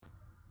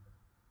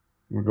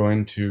We're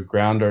going to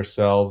ground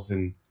ourselves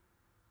in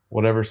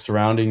whatever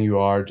surrounding you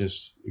are.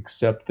 Just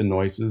accept the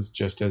noises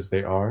just as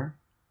they are.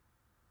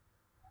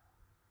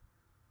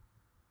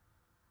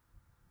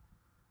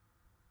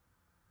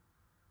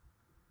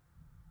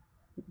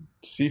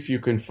 See if you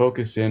can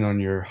focus in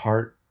on your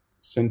heart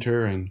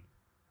center and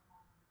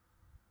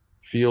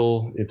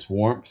feel its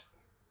warmth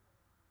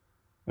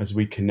as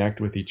we connect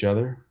with each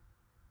other,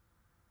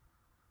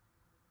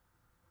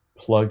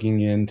 plugging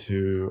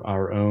into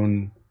our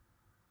own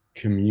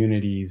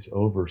community's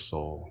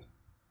oversoul,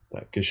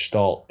 that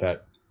gestalt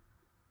that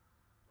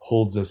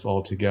holds us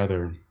all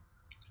together,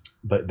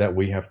 but that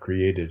we have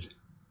created.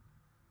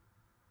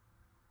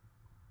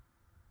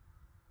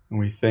 And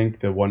we thank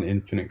the one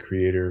infinite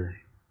creator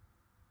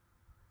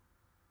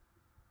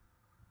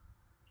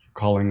for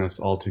calling us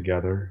all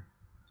together,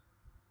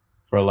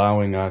 for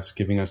allowing us,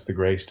 giving us the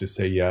grace to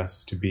say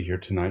yes, to be here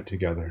tonight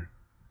together,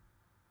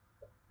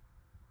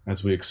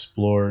 as we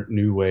explore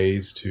new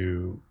ways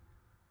to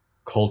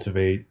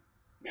cultivate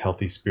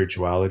healthy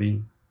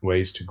spirituality,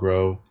 ways to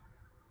grow,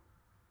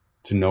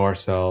 to know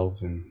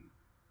ourselves and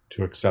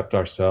to accept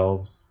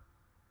ourselves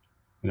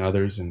and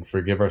others, and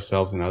forgive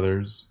ourselves and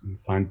others, and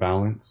find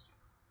balance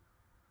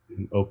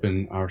and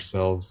open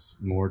ourselves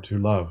more to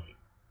love.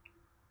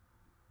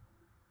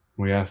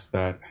 We ask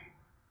that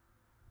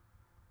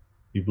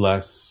you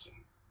bless,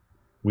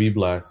 we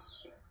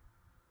bless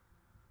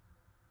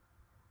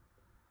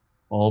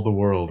all the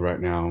world right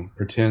now.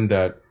 Pretend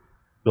that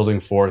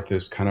building forth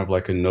is kind of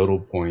like a nodal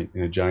point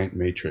in a giant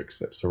matrix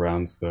that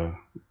surrounds the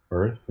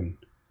earth, and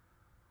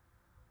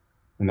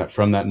that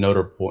from that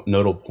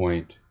nodal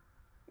point,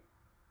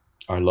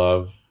 our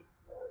love,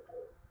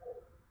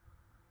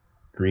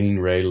 green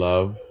ray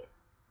love,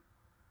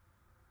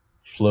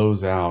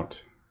 flows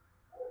out,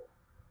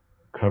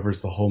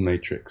 covers the whole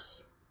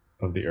matrix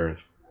of the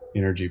earth,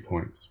 energy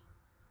points,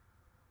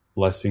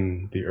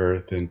 blessing the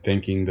earth and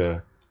thanking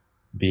the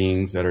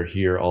beings that are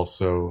here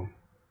also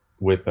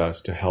with us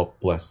to help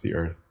bless the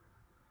earth.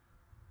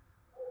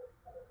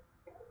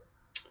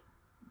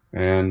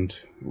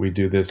 And we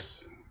do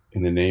this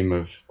in the name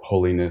of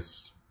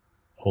holiness,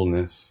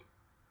 wholeness,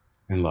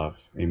 and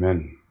love.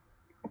 Amen.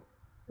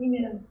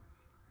 Amen.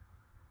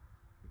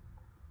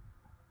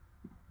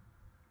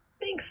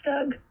 Thanks,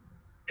 Doug.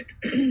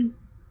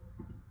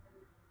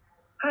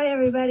 Hi,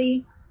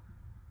 everybody.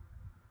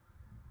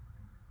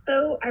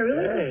 So I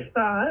really just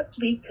thought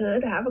we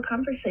could have a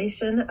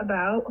conversation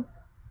about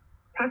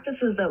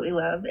practices that we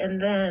love,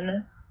 and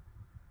then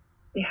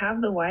we have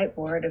the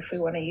whiteboard if we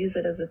want to use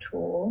it as a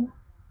tool.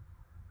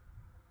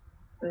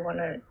 We want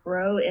to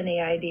grow any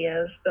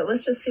ideas, but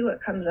let's just see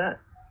what comes up.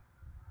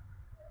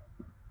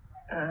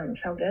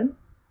 Sound good?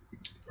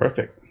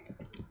 Perfect.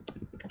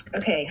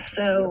 Okay,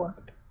 so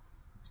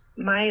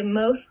my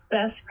most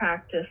best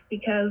practice,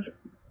 because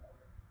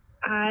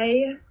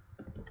I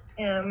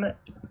am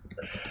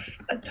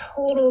a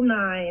total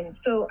 9,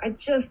 so I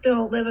just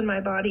don't live in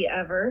my body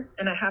ever,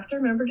 and I have to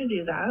remember to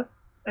do that,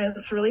 and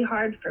it's really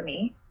hard for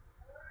me,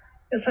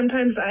 because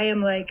sometimes I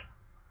am like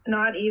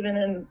not even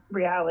in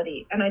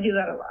reality, and I do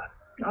that a lot.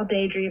 I'll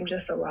daydream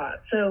just a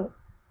lot, so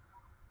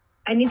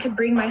I need to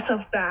bring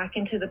myself back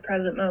into the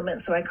present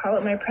moment. So I call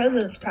it my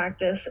presence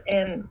practice,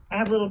 and I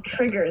have little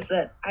triggers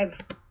that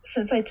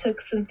since I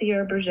took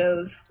Cynthia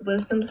Bourgeau's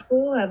wisdom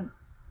school,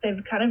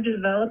 they've kind of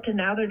developed, and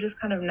now they're just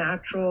kind of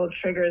natural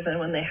triggers. And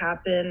when they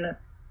happen,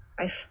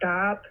 I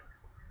stop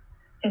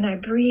and I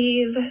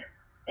breathe,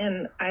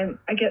 and I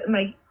get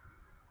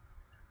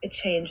it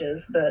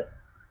changes, but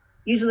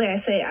usually I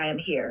say I am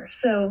here.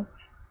 So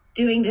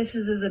doing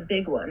dishes is a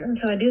big one. And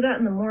so I do that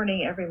in the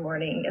morning, every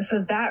morning. And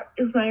so that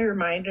is my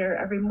reminder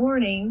every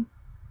morning,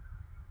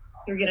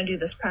 you're going to do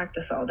this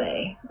practice all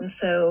day. And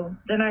so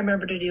then I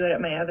remember to do it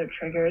at my other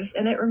triggers.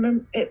 And it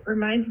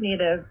reminds me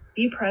to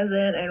be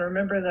present and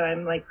remember that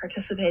I'm like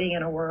participating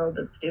in a world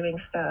that's doing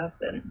stuff.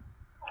 And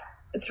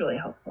it's really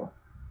helpful.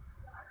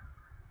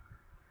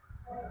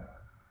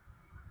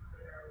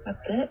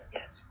 That's it.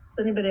 Does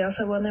anybody else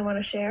have one they want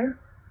to share?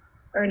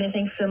 Or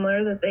anything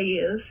similar that they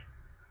use?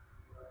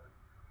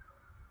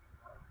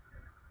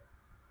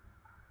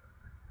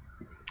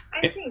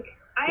 I think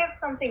I have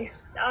something,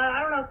 I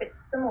don't know if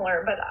it's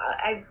similar, but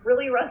I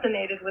really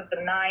resonated with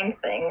the 9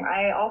 thing.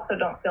 I also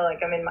don't feel like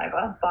I'm in my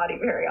body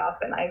very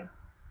often. I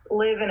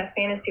live in a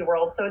fantasy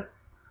world. So it's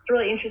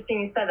really interesting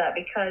you said that,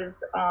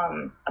 because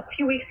a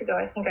few weeks ago,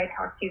 I think I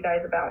talked to you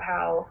guys about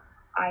how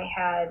I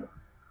had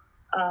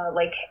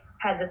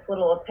had this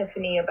little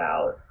epiphany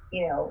about,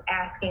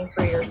 asking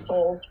for your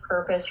soul's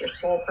purpose, your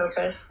soul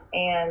purpose.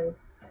 And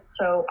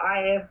so I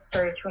have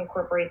started to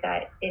incorporate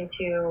that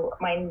into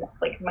my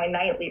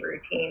nightly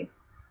routine.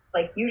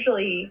 Like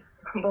usually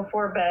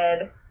before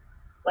bed,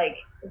 like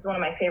this is one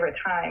of my favorite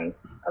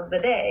times of the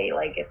day.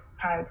 Like it's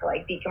time to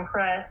like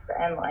decompress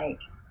and like,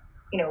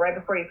 right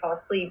before you fall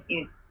asleep,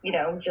 you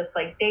just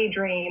like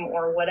daydream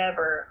or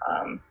whatever.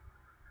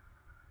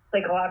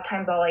 Like a lot of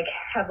times I'll like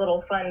have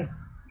little fun,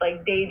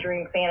 like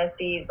daydream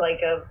fantasies,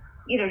 like of,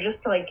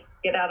 just to like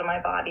get out of my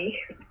body.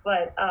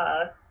 But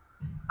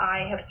I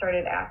have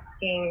started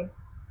asking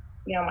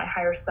my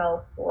higher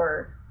self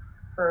or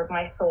for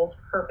my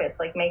soul's purpose,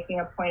 like making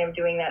a point of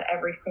doing that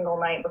every single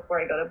night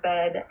before I go to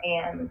bed.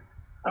 And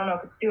I don't know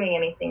if it's doing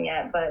anything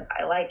yet, but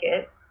I like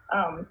it.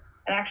 And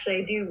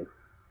actually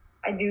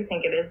I do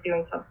think it is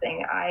doing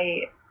something.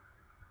 I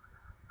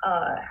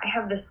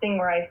have this thing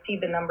where I see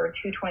the number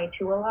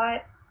 222 a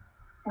lot,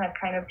 and I've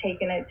kind of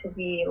taken it to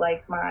be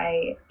like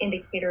my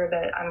indicator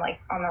that I'm like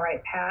on the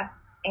right path.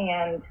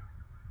 And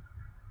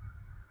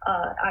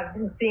I've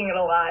been seeing it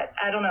a lot.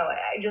 I don't know.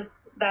 I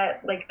just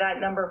that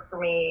number for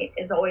me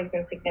has always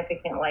been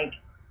significant. Like,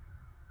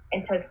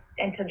 and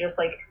to just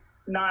like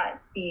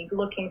not be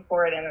looking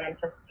for it and then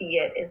to see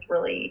it is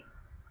really,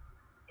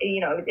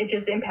 it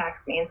just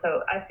impacts me. And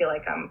so I feel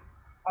like I'm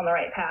on the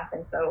right path.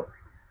 And so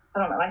I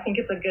don't know. I think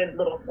it's a good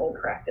little soul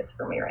practice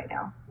for me right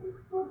now.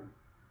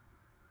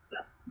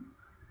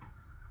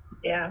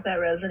 Yeah, that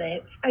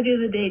resonates. I do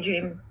the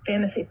daydream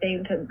fantasy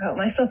thing to help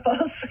myself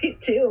fall asleep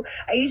too.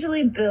 I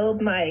usually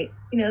build my,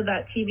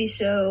 that TV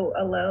show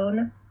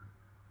Alone.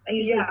 I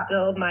usually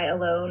build my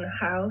alone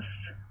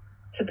house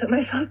to put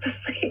myself to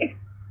sleep.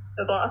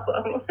 That's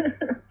awesome.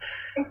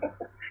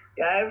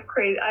 Yeah,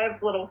 I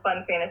have little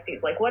fun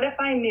fantasies. Like, what if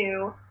I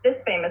knew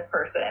this famous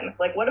person?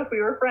 Like, what if we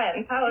were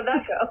friends? How would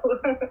that go?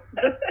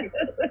 Just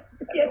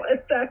yeah,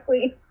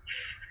 exactly.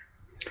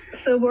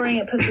 So boring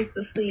it puts us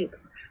to sleep.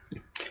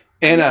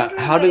 Anna,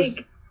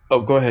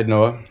 go ahead,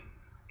 Noah.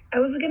 I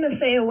was going to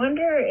say, I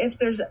wonder if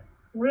there's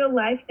real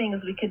life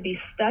things we could be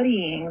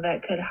studying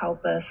that could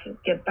help us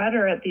get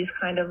better at these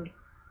kind of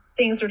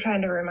things we're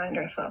trying to remind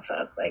ourselves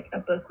of, like a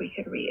book we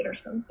could read or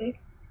something.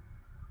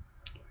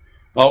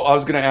 Oh, I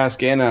was going to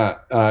ask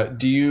Anna,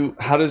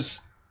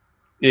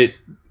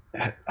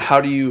 how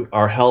do you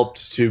are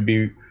helped to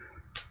be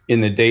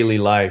in your daily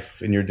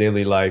life,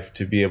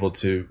 to be able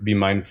to be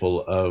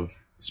mindful of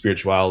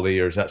spirituality,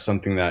 or is that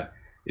something that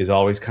is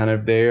always kind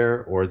of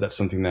there, or is that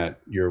something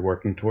that you're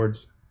working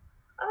towards?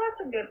 Oh,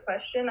 that's a good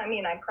question. I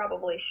mean, I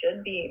probably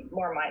should be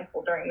more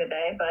mindful during the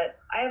day, but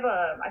I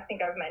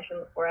think I've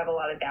mentioned before, I have a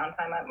lot of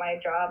downtime at my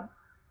job.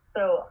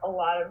 So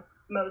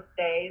most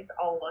days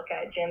I'll look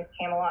at Jim's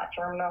Camelot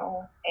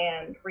journal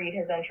and read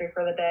his entry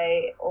for the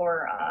day,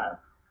 or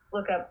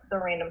look up the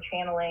random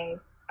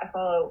channelings. I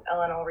follow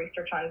LNL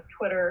Research on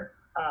Twitter,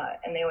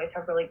 and they always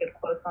have really good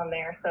quotes on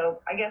there.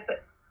 So I guess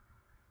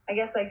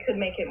I could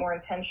make it more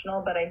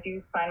intentional, but I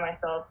do find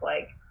myself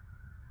like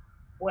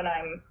when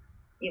I'm,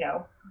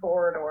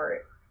 bored or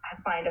I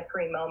find a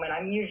free moment,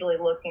 I'm usually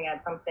looking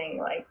at something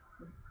like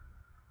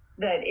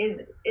that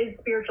is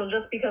spiritual,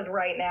 just because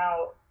right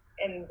now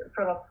and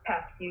for the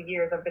past few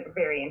years I've been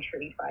very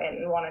intrigued by it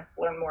and wanted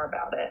to learn more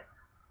about it.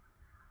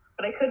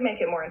 But I could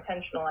make it more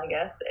intentional, I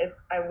guess. If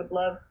I would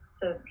love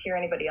to hear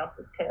anybody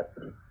else's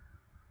tips.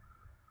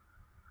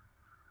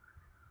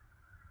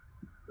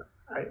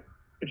 I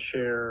could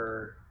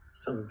share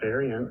some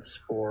variants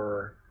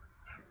for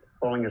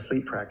falling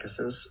asleep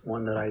practices.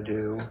 One that I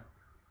do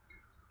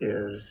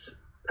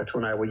that's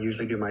when I will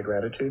usually do my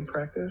gratitude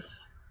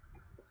practice.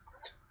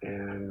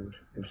 And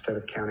instead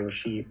of counting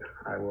sheep,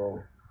 I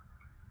will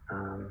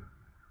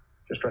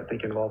just start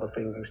thinking of all the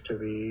things to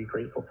be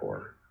grateful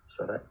for.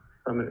 So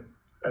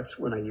that's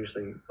when I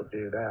usually will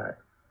do that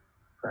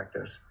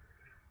practice.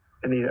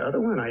 And the other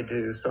one I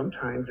do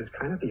sometimes is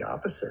kind of the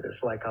opposite.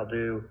 It's like I'll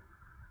do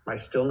my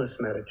stillness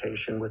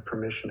meditation with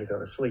permission to go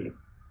to sleep.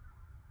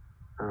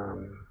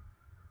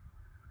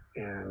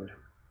 And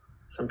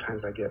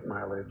sometimes I get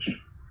mileage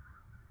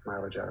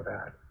out of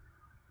that.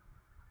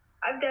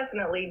 I've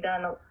definitely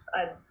done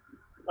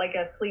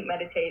a sleep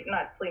meditation,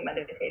 not sleep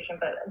meditation,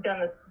 but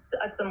done a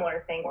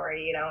similar thing where,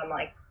 I'm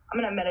like, I'm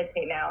going to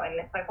meditate now. And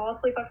if I fall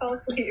asleep, I fall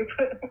asleep.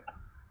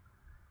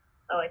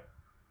 I like.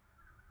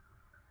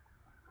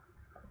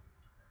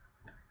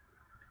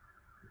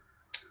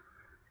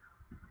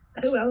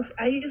 Who else?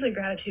 I use a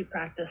gratitude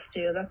practice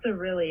too. That's a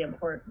really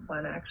important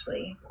one,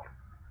 actually.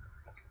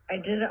 I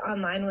did it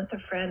online with a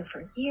friend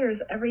for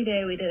years. Every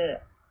day we did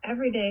it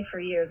every day for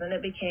years, and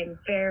it became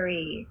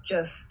very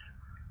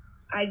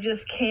I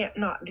just can't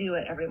not do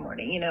it every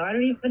morning. I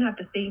don't even have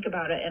to think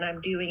about it, and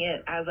I'm doing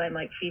it as I'm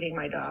like feeding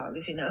my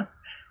dogs, That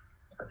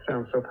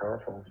sounds so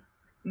powerful.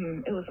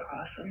 It was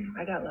awesome.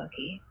 I got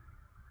lucky.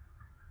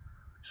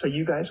 So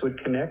you guys would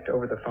connect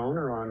over the phone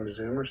or on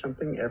Zoom or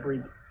something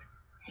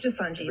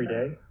just on Gmail. Every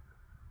day?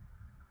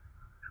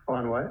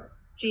 On what?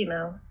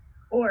 Gmail.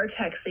 Or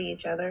texting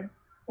each other,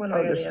 one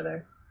way or the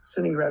other.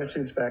 Sending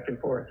gratitudes back and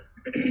forth.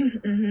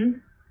 Mm-hmm.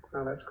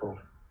 Oh, that's cool.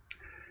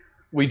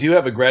 We do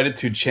have a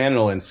gratitude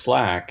channel in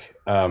Slack,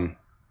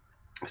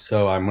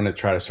 so I'm going to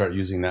try to start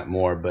using that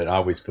more, but I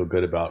always feel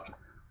good about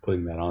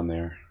putting that on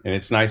there. And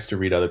it's nice to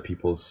read other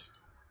people's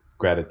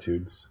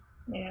gratitudes.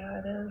 Yeah,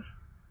 it is.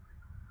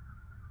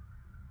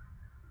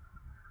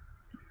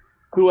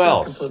 Who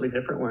else? A completely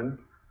different one.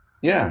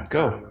 Yeah,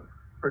 go.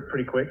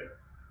 Pretty quick.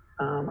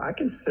 I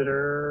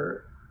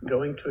consider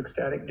going to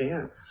ecstatic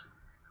dance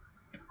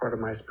part of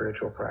my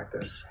spiritual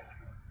practice. I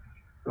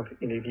don't know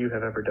if any of you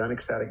have ever done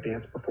ecstatic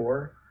dance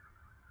before.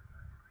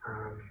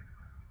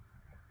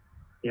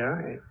 Yeah,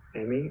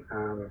 Amy.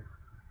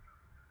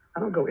 I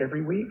don't go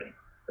every week,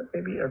 but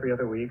maybe every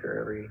other week or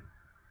every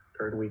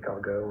third week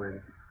I'll go.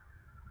 And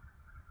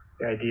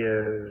the idea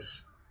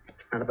is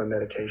it's kind of a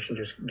meditation,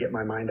 just get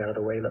my mind out of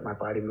the way, let my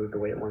body move the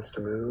way it wants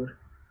to move.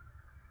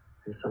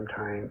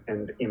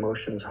 And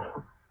emotions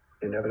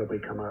inevitably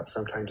come up.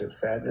 Sometimes it's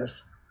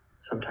sadness,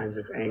 sometimes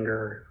it's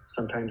anger,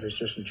 sometimes it's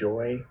just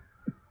joy.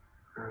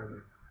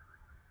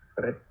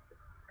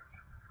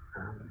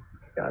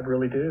 I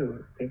really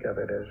do think of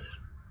it as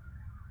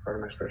part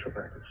of my spiritual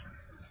practice.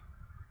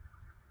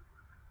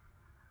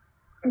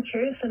 I'm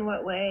curious in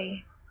what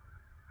way.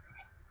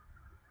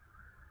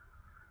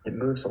 It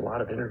moves a lot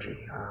of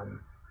energy.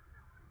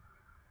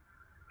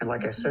 And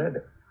like I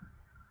said,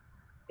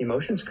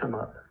 emotions come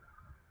up,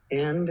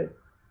 and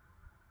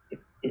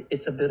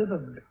it's a bit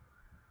of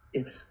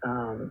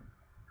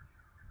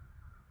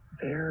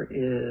there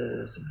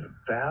is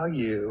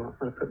value. I'm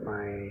going to put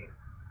my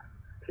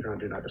computer on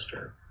Do Not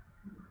Disturb.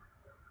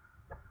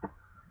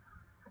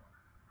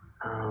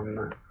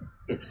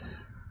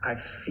 I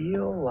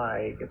feel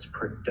like it's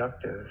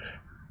productive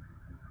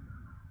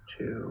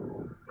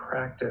to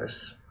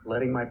practice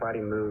letting my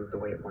body move the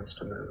way it wants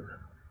to move,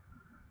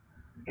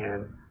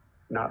 and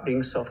not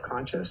being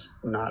self-conscious,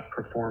 not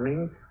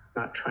performing,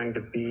 not trying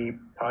to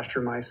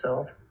posture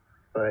myself,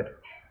 but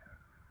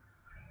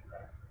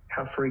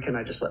how free can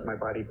I just let my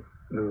body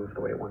move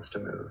the way it wants to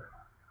move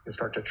and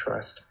start to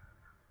trust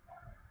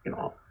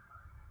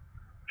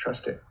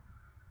it.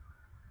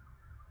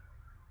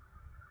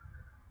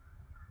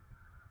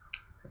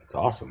 It's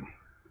awesome.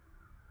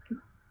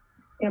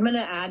 Yeah, I'm going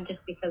to add,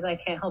 just because I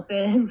can't help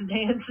it, it's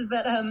dance,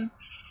 but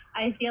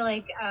I feel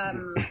like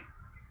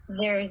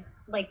there's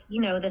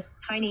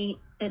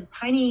the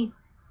tiny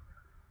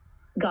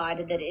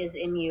God that is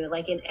in you,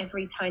 like in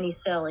every tiny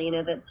cell,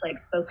 that's like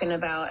spoken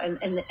about.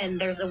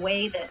 And there's a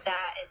way that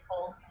is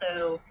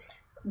also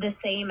the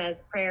same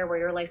as prayer, where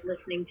you're like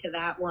listening to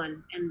that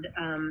one.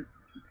 And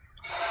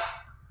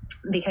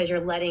because you're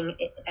letting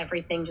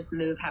everything just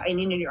move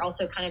and you're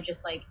also kind of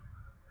just like,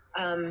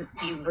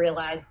 you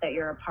realize that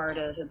you're a part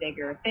of a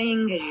bigger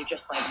thing, and you're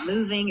just like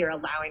moving, you're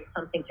allowing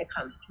something to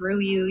come through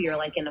you, you're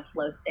like in a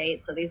flow state.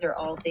 So these are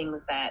all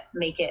things that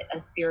make it a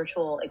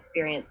spiritual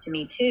experience to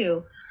me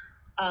too.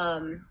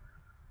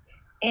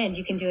 And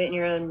you can do it in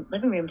your own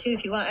living room too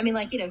if you want. I mean,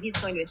 he's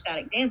going to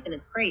ecstatic dance, and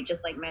it's great,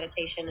 just like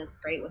meditation is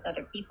great with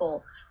other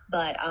people,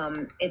 but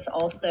it's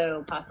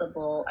also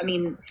possible. I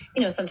mean,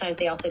 sometimes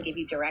they also give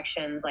you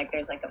directions, like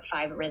there's like a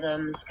 5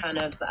 rhythms kind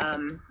of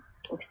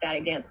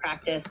ecstatic dance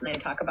practice, and they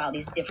talk about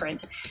these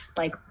different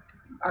like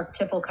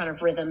archetypal kind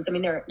of rhythms. I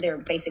mean, they're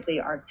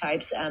basically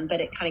archetypes, but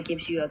it kind of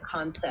gives you a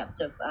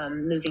concept of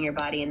moving your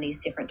body in these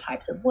different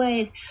types of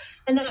ways,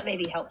 and that may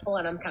be helpful.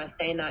 And I'm kind of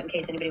saying that in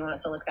case anybody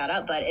wants to look that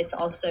up, but it's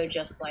also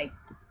just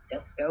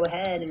go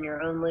ahead in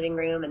your own living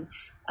room.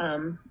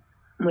 And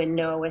when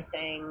Noah was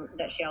saying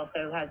that she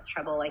also has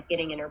trouble like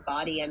getting in her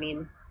body, I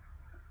mean,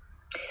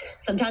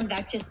 sometimes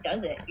that just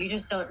does it. You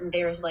just don't,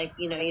 there's like,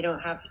 you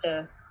don't have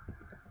to,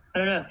 I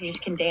don't know. You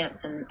just can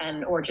dance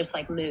or just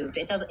like move.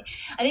 It doesn't.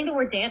 I think the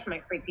word dance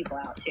might freak people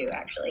out too.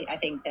 Actually, I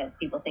think that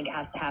people think it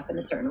has to happen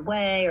a certain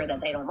way, or that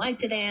they don't like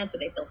to dance, or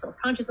they feel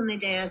self-conscious when they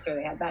dance, or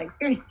they have bad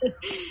experiences.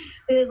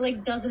 It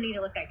like doesn't need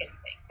to look like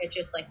anything. It's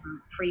just like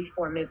free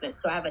form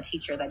movements. So I have a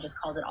teacher that just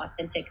calls it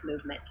authentic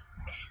movement.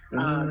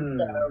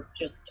 So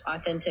just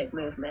authentic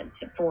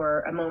movement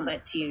for a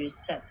moment. You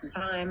just set some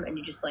time and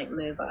you just like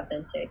move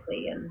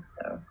authentically. And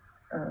so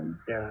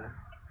yeah.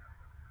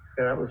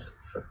 Yeah, that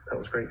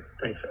was great.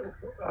 Thanks.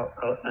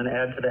 An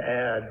add to the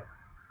ad.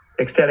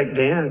 Ecstatic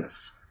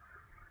dance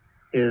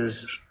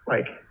is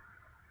like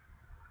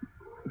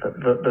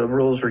the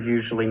rules are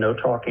usually no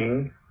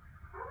talking,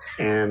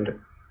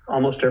 and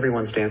almost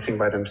everyone's dancing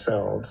by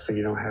themselves, so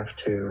you don't have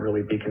to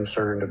really be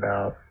concerned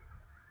about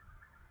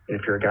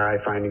if you're a guy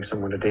finding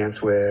someone to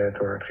dance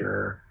with, or if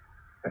you're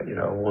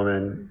a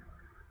woman,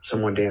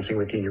 someone dancing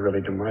with you, you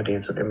really don't want to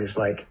dance with them. It's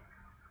like,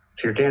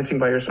 so you're dancing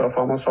by yourself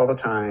almost all the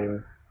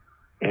time.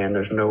 And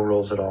there's no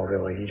rules at all,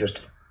 really. You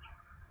just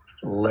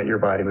let your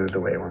body move the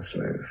way it wants to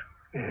move.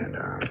 And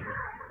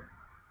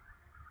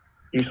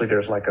usually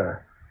there's like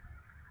a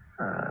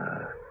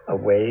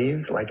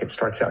wave, like it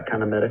starts out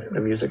kind of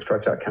the music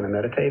starts out kind of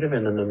meditative,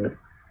 and then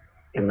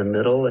in the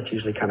middle it's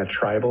usually kind of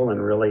tribal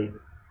and really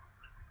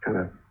kind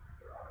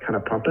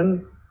of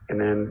pumping,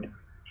 and then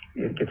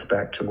it gets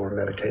back to more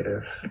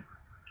meditative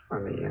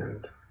on the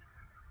end.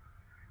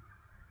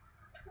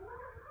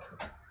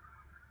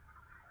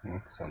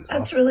 That sounds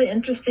That's awesome. really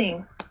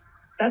interesting.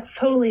 That's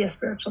totally a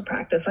spiritual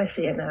practice. I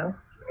see it now.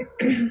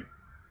 Did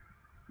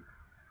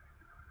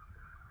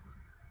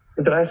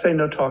I say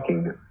no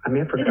talking? I may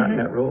have forgotten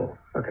that rule.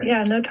 Okay.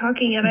 Yeah, no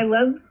talking. And I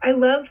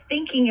love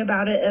thinking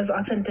about it as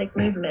authentic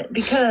movement,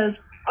 because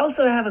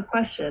also I have a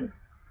question.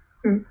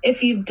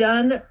 If you've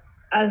done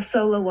a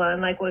solo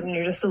one, like when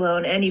you're just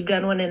alone, and you've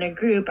done one in a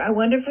group, I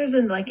wonder if there's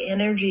an like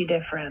energy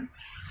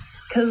difference.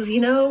 Because,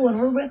 when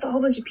we're with a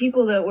whole bunch of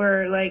people that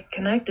we're like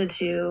connected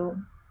to,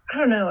 I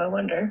don't know, I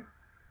wonder.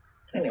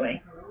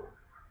 Anyway.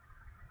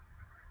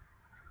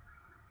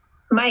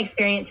 my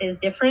experience is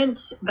different,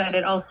 but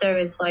it also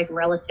is like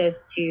relative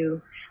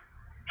to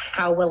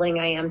how willing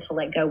I am to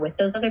let go with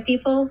those other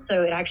people.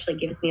 So it actually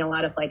gives me a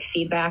lot of like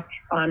feedback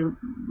on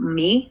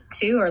me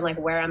too, or like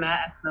where I'm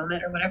at the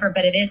moment or whatever.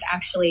 But it is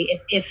actually,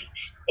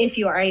 if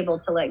you are able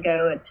to let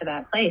go to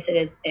that place, it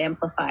is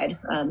amplified,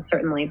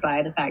 certainly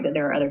by the fact that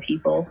there are other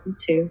people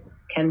too,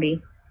 can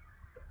be.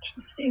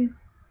 Interesting.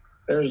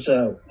 There's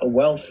a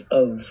wealth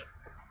of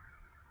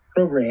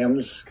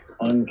programs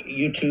on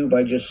YouTube.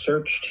 I just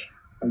searched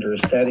under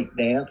ecstatic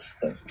dance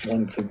that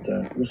one could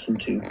listen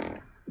to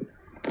if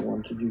you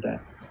want to do that.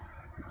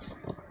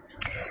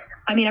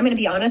 I mean, I'm going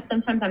to be honest.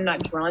 Sometimes I'm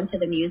not drawn to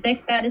the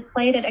music that is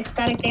played at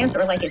ecstatic dance,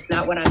 or like it's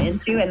not what I'm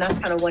into, and that's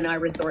kind of when I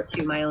resort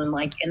to my own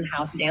like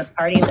in-house dance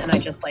parties, and I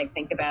just like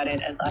think about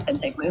it as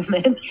authentic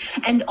movement.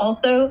 And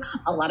also,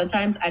 a lot of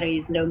times I don't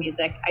use no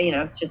music.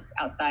 It's just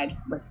outside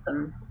with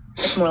some.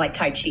 It's more like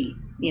Tai Chi,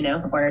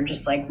 or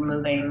just like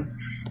moving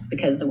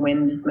because the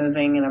wind is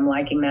moving, and I'm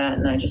liking that,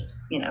 and I just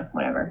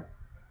whatever.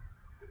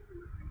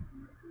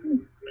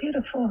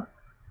 Beautiful.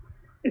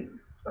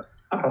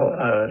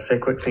 I'll say a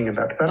quick thing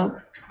about,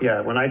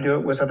 when I do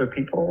it with other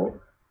people,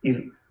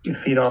 you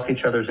feed off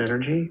each other's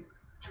energy.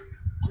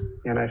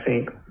 And I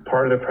think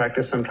part of the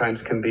practice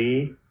sometimes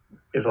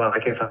is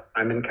like if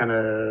I'm in kind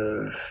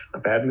of a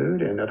bad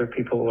mood and other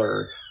people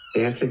are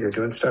dancing or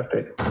doing stuff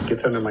that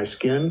gets under my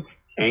skin,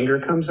 anger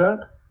comes up.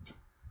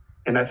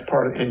 And that's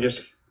and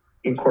just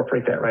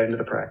incorporate that right into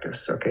the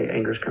practice. Okay,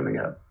 anger's coming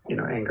up,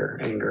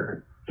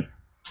 anger.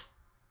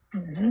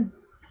 Mm-hmm.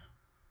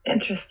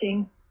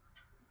 Interesting.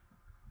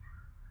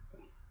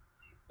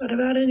 What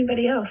about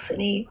anybody else?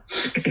 Any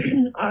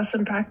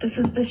awesome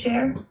practices to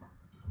share?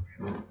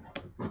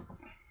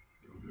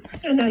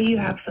 I know you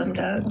have some,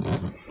 Doug.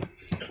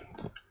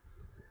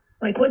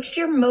 Like, what's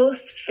your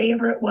most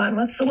favorite one?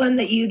 What's the one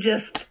that you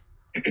just,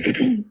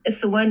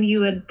 it's the one you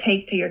would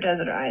take to your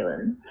desert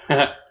island?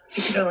 You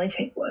could only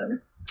take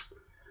one.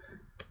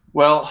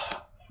 Well,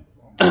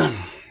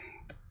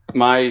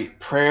 my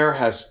prayer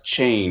has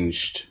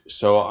changed,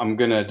 so I'm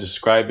going to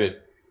describe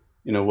it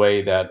in a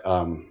way that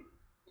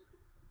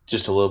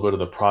just a little bit of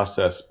the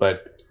process,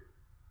 but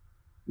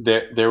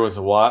there was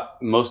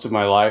most of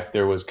my life,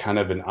 there was kind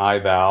of an I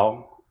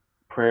thou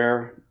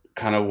prayer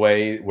kind of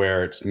way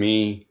where it's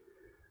me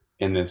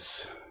in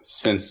this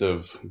sense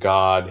of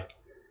God,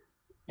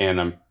 and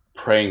I'm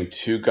praying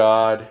to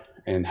God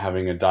and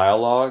having a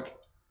dialogue.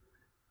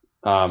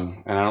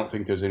 And I don't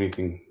think there's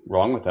anything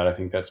wrong with that. I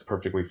think that's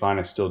perfectly fine.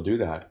 I still do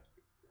that.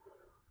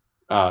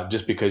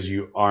 Just because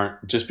you are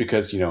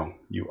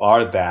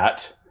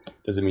that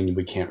doesn't mean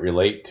we can't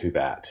relate to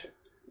that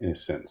in a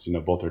sense.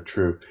 Both are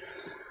true.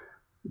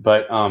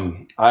 But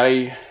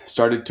I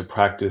started to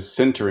practice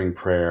centering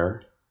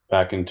prayer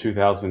back in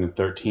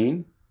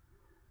 2013.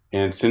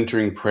 And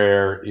centering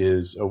prayer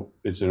is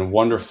a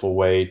wonderful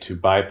way to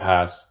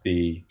bypass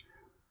the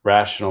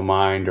rational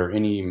mind or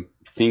any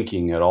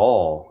thinking at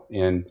all.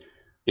 And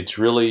it's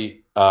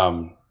really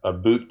a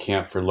boot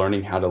camp for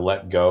learning how to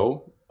let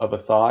go of a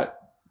thought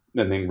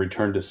and then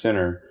return to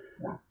center.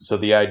 So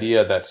the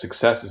idea that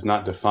success is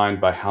not defined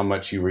by how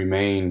much you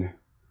remain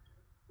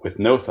with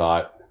no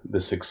thought. The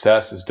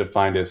success is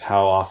defined as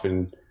how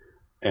often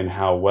and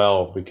how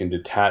well we can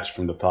detach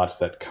from the thoughts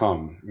that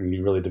come. And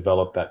you really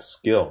develop that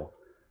skill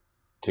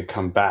to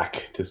come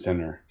back to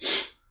center.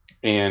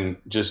 And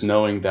just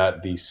knowing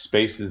that the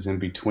spaces in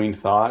between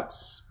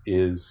thoughts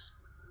is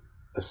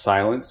a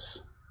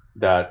silence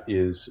that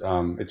is,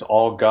 it's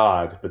all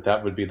God, but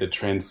that would be the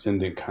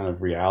transcendent kind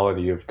of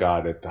reality of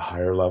God at the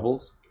higher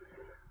levels.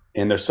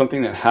 And there's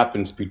something that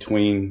happens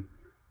between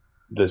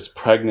this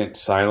pregnant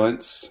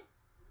silence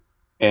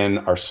and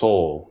our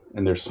soul.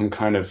 And there's some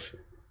kind of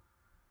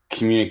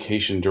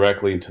communication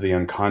directly into the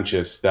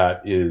unconscious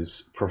that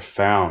is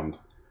profound.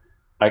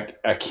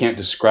 I can't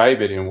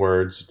describe it in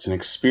words. It's an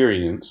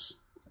experience.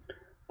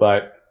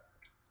 But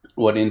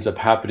what ends up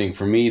happening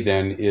for me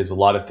then is a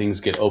lot of things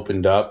get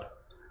opened up,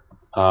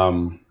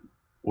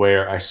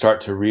 where I start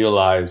to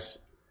realize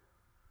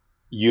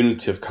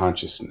unitive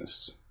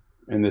consciousness.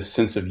 And this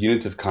sense of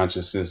unitive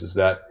consciousness is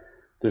that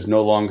there's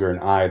no longer an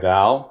I,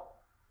 thou,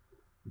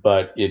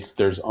 but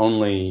there's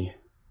only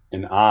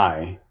an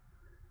I,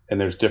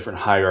 and there's different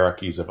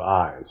hierarchies of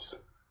I's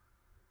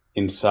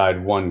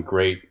inside one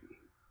great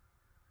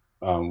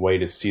way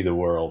to see the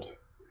world.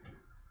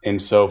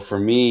 And so for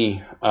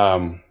me,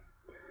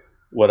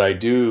 what I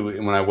do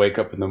when I wake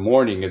up in the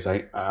morning is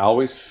I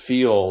always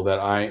feel that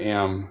I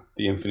am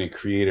the infinite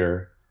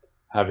creator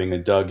having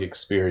a Doug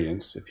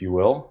experience, if you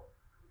will.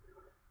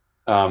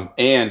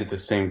 And at the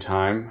same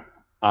time,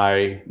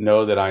 I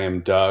know that I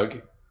am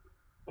Doug,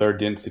 third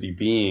density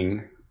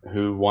being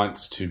who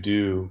wants to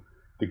do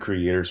the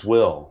creator's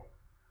will.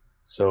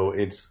 So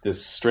it's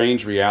this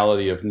strange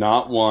reality of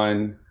not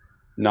one,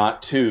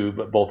 not two,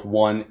 but both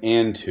one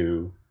and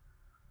two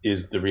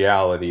is the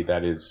reality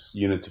that is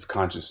unitive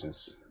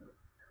consciousness.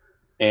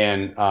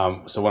 And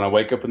so when I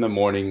wake up in the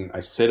morning, I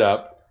sit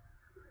up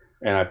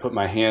and I put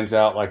my hands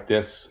out like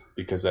this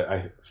because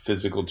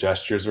physical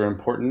gestures are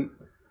important.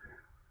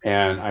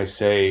 And I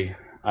say,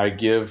 I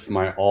give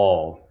my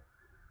all,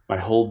 my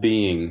whole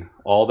being,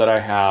 all that I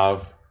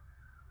have,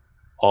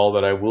 all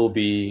that I will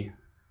be,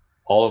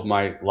 all of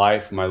my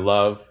life, my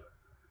love.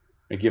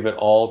 I give it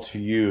all to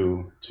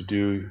you to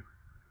do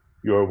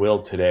your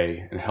will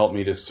today and help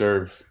me to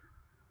serve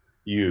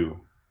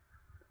you.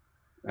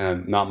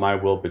 And not my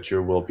will, but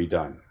your will be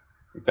done.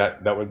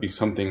 That would be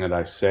something that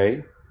I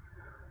say.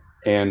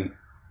 And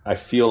I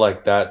feel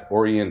like that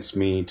orients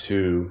me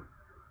to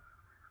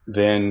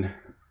then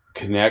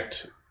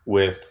connect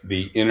with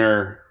the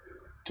inner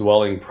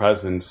dwelling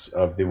presence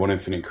of the one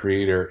infinite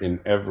creator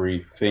in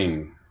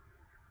everything,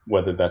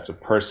 whether that's a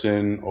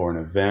person or an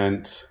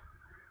event,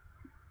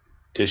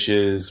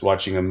 dishes,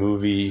 watching a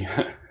movie.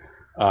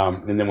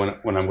 And then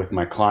when I'm with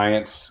my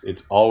clients,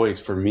 it's always,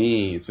 for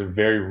me, it's a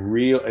very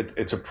real,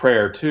 it's a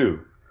prayer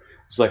too.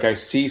 It's like I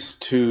cease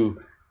to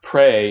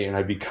pray and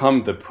I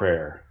become the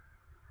prayer.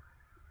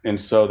 And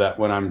so that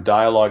when I'm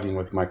dialoguing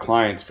with my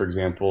clients, for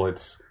example,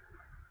 it's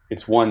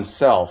one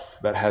self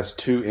that has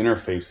two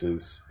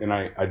interfaces. And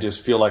I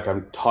just feel like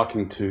I'm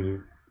talking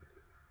to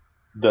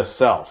the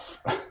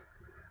self.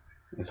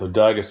 And so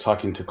Doug is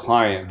talking to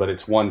client, but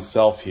it's one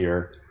self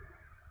here.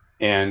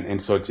 And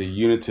so it's a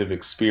unitive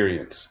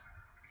experience.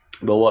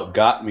 But what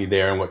got me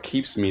there and what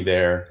keeps me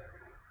there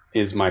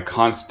is my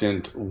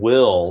constant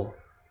will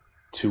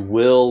to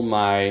will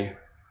my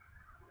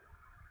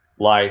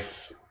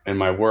life and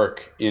my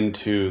work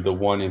into the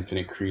one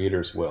infinite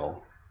creator's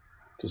will,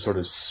 to sort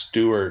of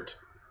steward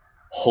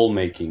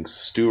whole-making,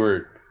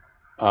 steward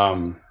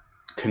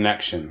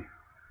connection.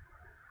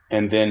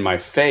 And then my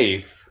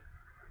faith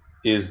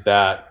is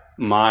that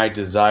my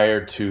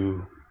desire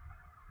to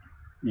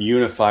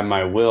unify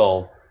my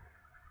will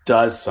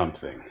does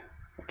something.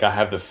 Like I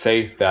have the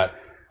faith that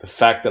the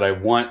fact that I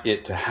want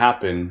it to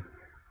happen,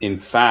 in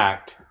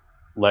fact,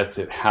 lets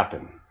it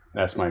happen.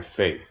 That's my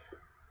faith.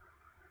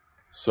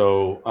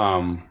 So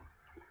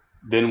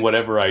then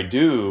whatever I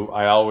do,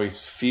 I always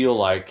feel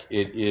like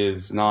it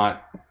is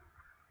not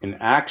an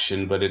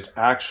action, but it's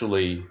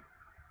actually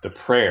the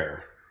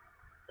prayer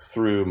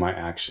through my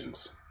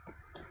actions.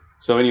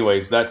 So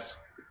anyways,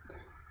 that's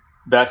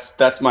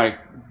my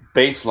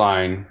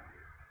baseline.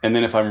 And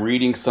then if I'm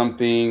reading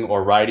something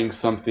or writing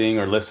something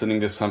or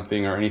listening to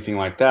something or anything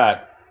like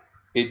that,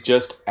 it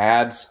just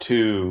adds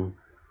to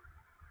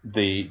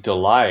the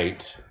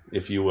delight,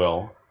 if you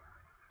will,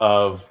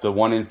 of the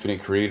one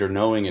infinite creator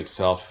knowing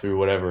itself through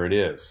whatever it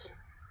is.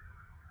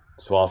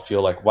 So I'll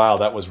feel like, wow,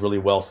 that was really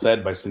well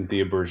said by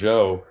Cynthia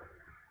Bourgeault.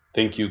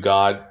 Thank you,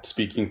 God,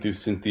 speaking through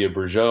Cynthia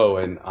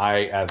Bourgeault. And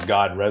I, as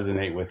God,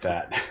 resonate with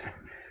that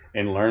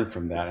and learn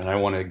from that. And I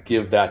want to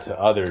give that to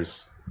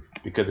others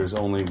because there's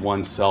only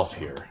one self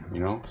here, you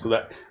know? So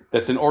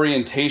that's an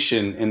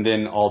orientation, and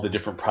then all the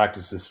different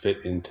practices fit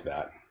into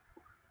that.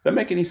 Does that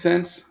make any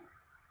sense?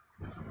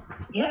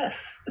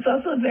 Yes. It's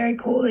also very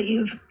cool that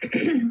you've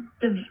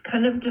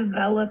kind of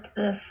developed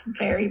this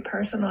very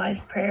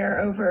personalized prayer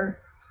over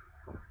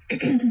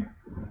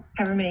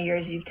however many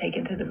years you've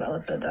taken to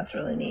develop it. That's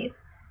really neat.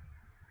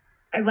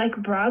 I like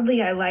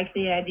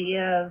the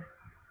idea of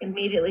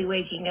immediately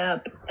waking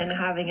up and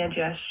having a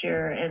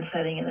gesture and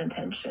setting an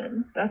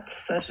intention.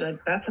 That's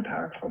a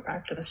powerful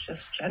practice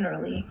just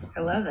generally. I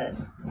love it.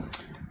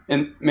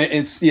 And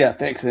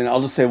thanks. And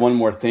I'll just say one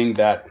more thing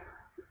that,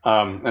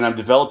 and I'm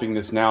developing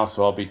this now,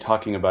 so I'll be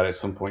talking about it at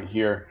some point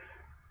here,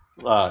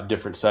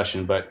 different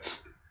session, but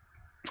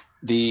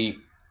the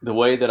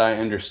way that I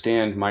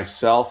understand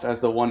myself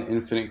as the one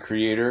infinite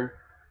creator,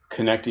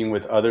 connecting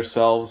with other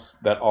selves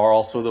that are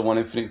also the one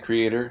infinite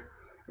creator,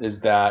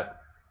 is that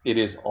it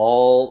is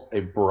all a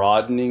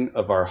broadening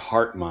of our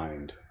heart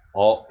mind,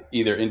 all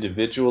either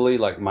individually,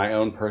 like my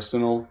own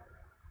personal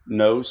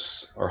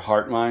nous or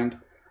heart mind,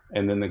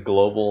 and then the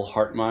global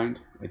heart mind.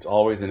 It's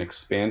always an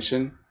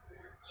expansion.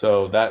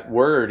 So that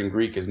word in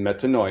Greek is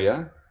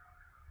metanoia.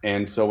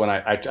 And so when I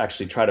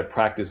actually try to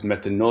practice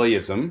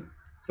metanoism,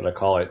 that's what I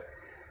call it,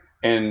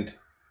 and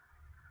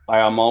I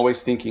am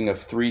always thinking of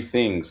three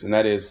things, and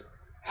that is,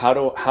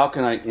 how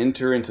can I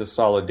enter into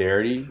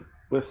solidarity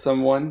with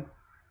someone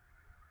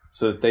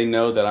so that they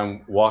know that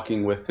I'm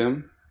walking with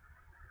them?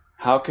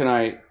 How can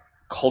I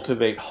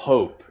cultivate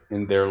hope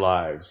in their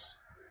lives,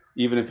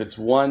 even if it's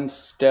one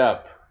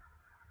step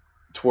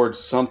towards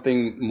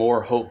something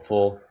more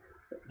hopeful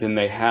than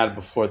they had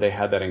before they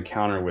had that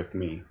encounter with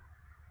me?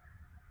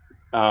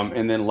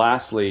 And then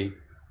lastly,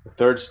 the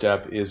third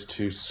step is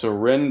to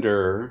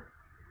surrender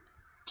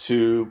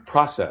to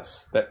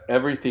process, that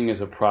everything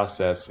is a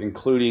process,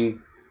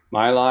 including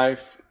my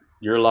life,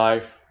 your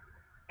life,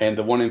 and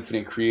the one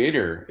infinite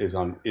creator is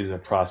a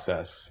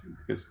process,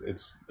 because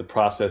it's the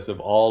process of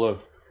all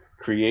of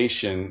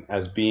creation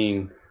as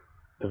being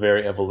the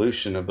very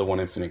evolution of the one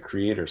infinite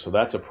creator. So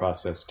that's a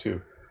process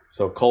too.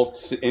 So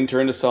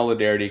enter into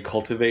solidarity,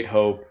 cultivate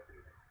hope,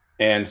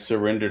 and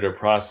surrender to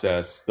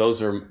process.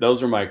 Those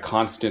are my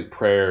constant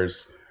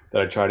prayers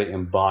that I try to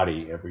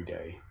embody every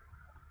day.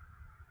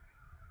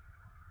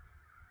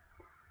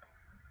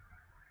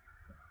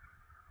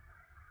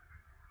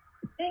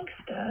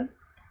 Thanks, Doug.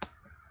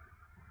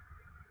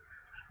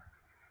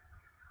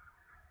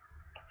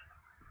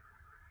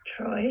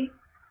 Troy.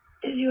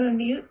 Did you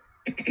unmute?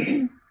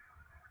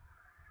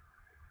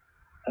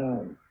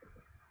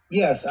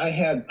 Yes, I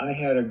had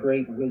a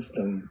great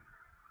wisdom,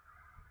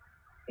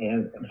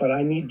 but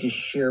I need to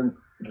share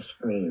the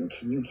screen.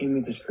 Can you give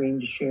me the screen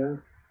to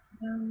share?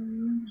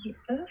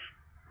 Yes.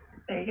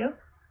 There you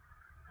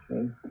go.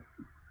 Okay.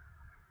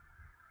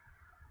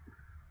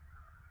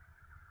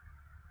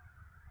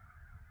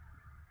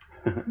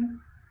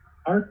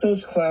 Aren't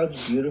those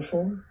clouds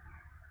beautiful?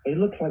 They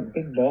look like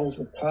big balls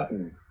of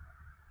cotton.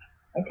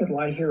 I could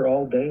lie here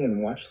all day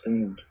and watch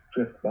them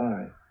drift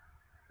by.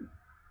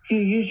 If you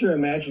use your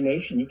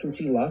imagination, you can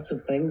see lots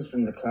of things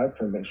in the cloud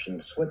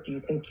formations. What do you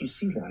think you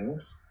see,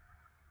 Linus?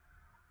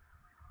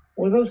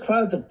 Well, those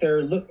clouds up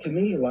there look to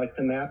me like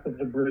the map of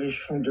the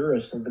British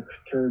Honduras of the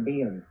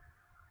Caribbean.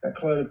 That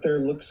cloud up there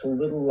looks a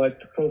little like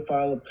the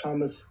profile of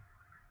Thomas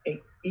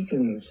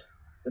Eakins,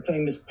 the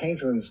famous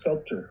painter and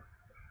sculptor.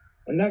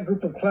 And that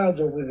group of clouds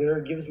over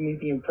there gives me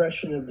the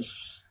impression of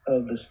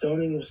the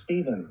stoning of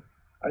Stephen.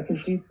 I can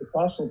see the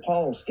Apostle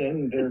Paul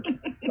standing there to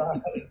the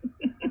side.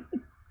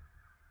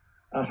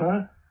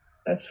 Uh-huh.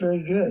 That's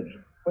very good.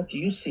 What do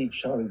you see,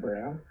 Charlie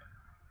Brown?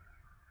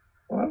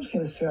 Well, I was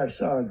going to say I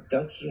saw a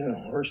ducky and a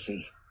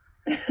horsey.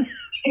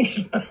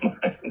 Changed my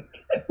mind.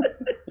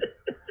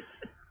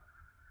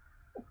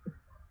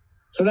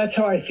 So that's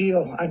how I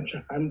feel.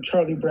 I'm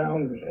Charlie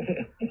Brown.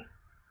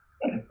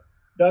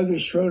 Doug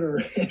is Schroeder.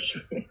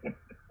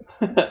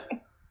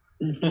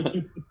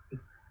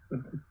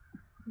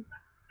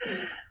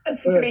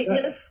 That's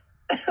greatness.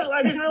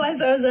 I didn't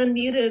realize I was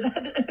unmuted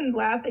and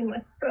laughing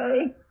like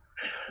crying.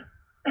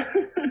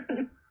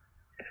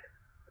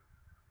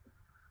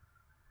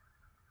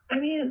 I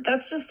mean,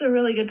 that's just a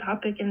really good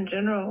topic in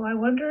general. I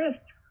wonder if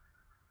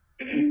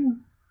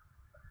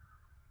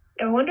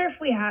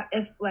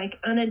like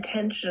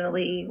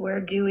unintentionally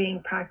we're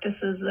doing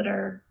practices that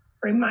are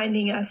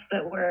reminding us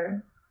that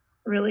we're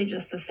really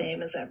just the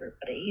same as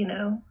everybody, you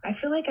know? I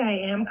feel like I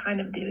am kind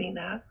of doing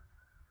that.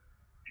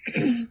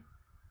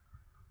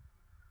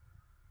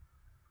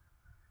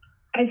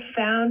 I've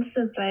found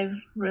since I've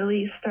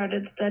really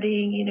started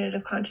studying unit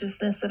of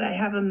consciousness that I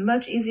have a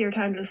much easier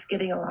time just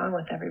getting along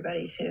with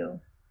everybody too.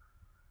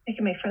 I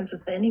can make friends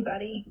with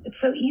anybody. It's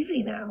so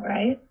easy now,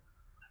 right?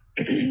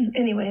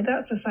 Anyway,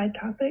 that's a side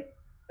topic.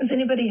 Does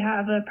anybody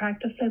have a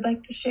practice they'd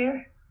like to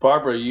share?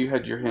 Barbara, you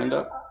had your hand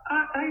up?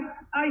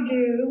 I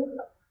do.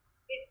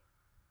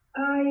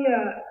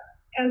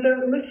 As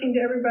I'm listening to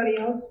everybody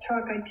else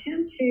talk, I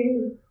tend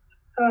to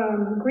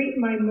greet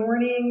my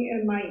morning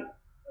and my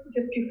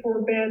just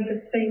before bed the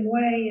same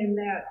way, in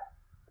that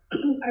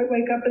I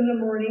wake up in the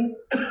morning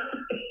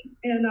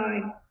and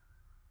I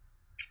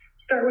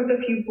start with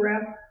a few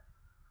breaths,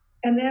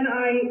 and then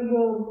I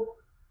will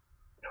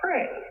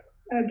pray,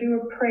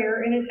 do a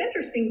prayer. And it's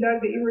interesting,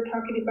 Doug, that you were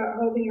talking about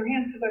holding your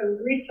hands, because I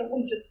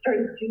recently just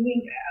started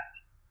doing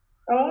that.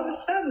 All of a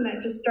sudden that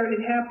just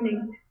started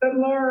happening, but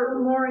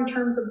more in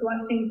terms of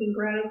blessings and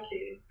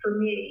gratitude for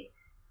me.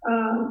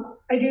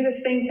 I do the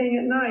same thing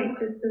at night,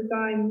 just as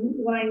I'm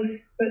lying,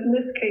 but in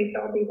this case,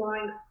 I'll be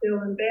lying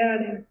still in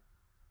bed and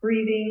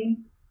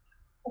breathing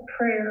a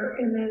prayer,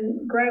 and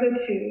then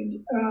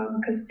gratitude,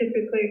 because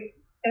typically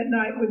at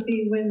night would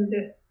be when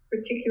this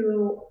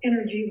particular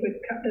energy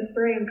would come, that's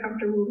very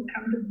uncomfortable, would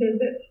come to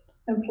visit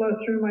and flow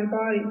through my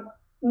body.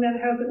 And that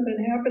hasn't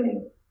been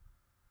happening.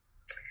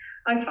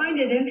 I find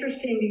it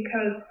interesting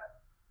because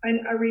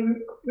I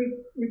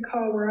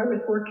recall where I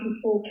was working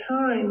full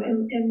time,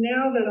 and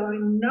now that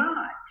I'm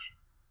not,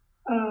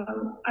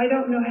 I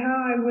don't know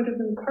how I would have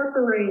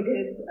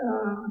incorporated,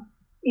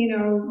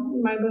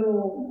 my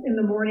little, in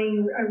the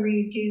morning I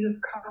read Jesus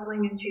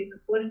Calling and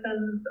Jesus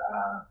Listens,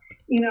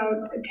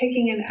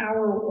 taking an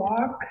hour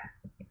walk,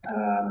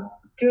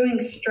 doing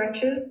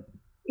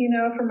stretches,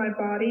 for my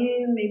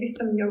body, and maybe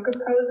some yoga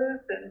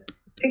poses, and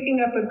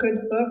picking up a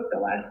good book. The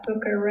last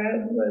book I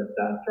read was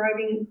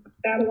Thriving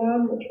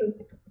Babylon, which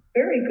was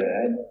very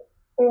good,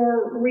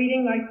 or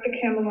reading like the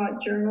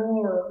Camelot Journal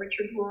or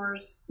Richard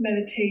Rohr's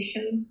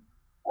meditations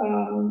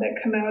that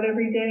come out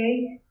every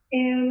day.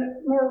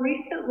 And more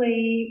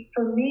recently,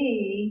 for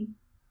me,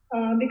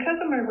 because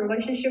of my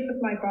relationship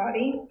with my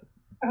body,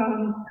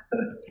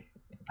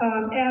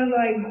 as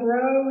I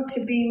grow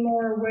to be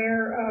more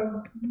aware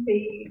of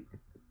the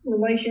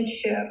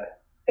relationship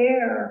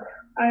there,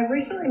 I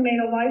recently made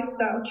a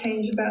lifestyle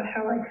change about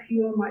how I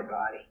feel my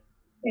body.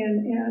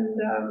 And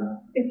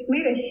it's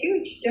made a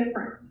huge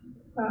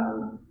difference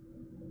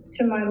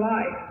to my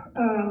life.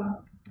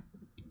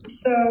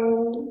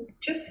 So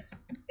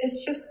it's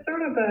just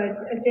sort of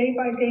a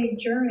day-by-day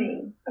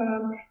journey.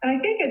 And I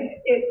think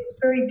it's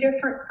very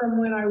different from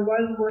when I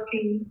was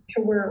working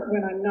to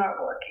when I'm not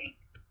working,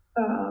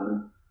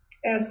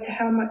 as to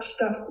how much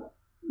stuff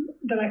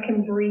that I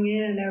can bring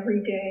in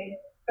every day.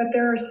 But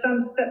there are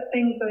some set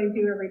things that I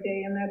do every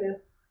day, and that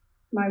is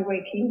my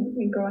waking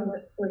and going to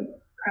sleep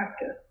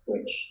practice,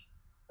 which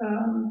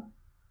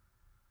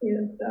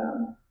is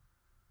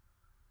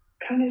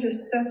kind of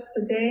just sets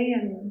the day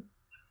and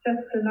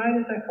sets the night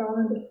as I fall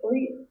into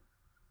sleep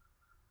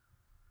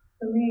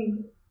for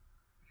me.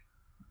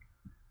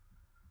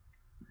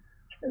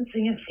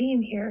 Sensing a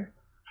theme here.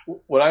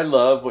 What I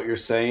love what you're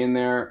saying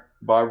there,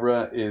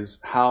 Barbara,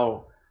 is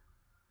how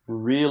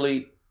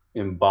really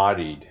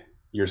embodied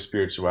your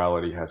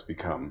spirituality has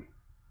become.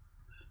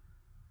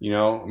 You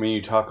know, I mean,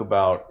 you talk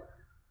about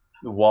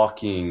the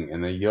walking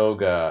and the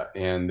yoga,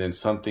 and then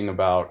something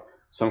about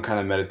some kind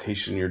of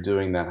meditation you're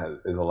doing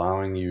that is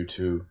allowing you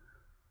to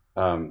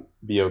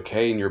be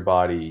okay in your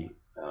body.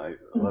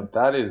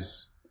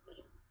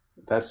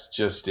 That's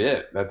just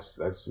it. That's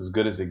as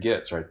good as it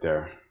gets right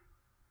there.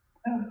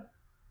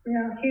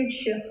 Yeah, huge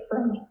shift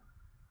from a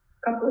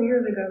couple of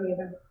years ago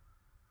even.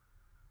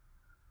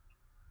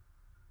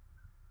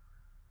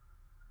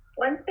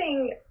 One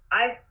thing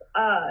I've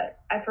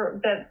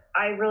heard that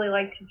I really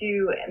like to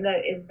do, and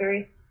that is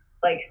very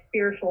like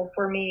spiritual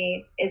for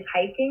me, is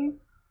hiking.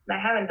 And I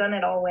haven't done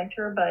it all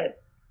winter,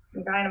 but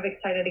I'm kind of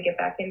excited to get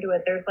back into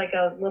it. There's like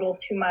a little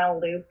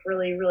 2-mile loop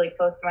really, really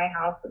close to my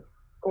house.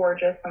 It's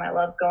gorgeous, and I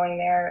love going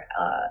there.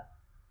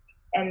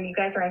 And you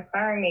guys are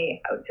inspiring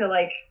me to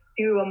like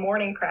do a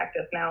morning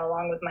practice now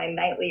along with my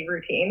nightly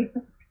routine.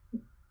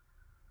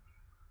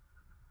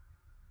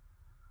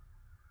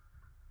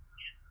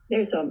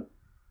 There's a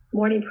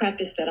morning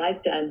practice that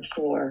I've done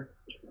for,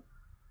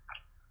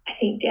 I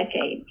think,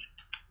 decades.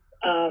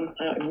 I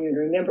don't even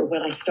remember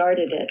when I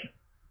started it,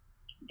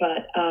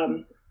 but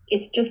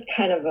it's just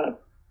kind of a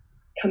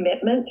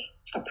commitment,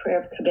 a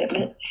prayer of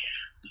commitment.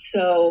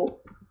 So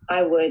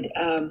I would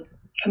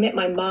commit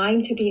my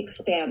mind to be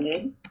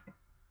expanded.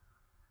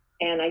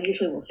 And I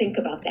usually will think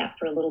about that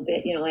for a little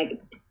bit, you know,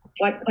 like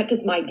what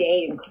does my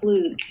day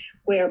include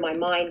where my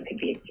mind could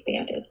be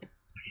expanded?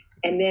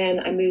 And then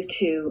I move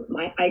to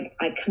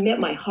I commit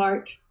my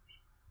heart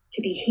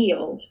to be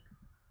healed.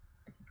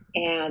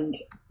 And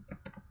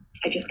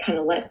I just kind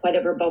of let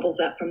whatever bubbles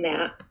up from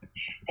that.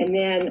 And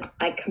then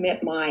I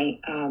commit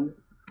my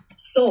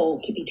soul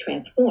to be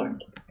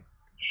transformed.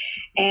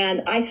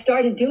 And I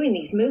started doing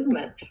these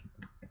movements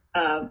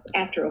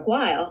after a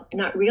while,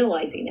 not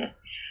realizing it.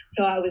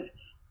 So I was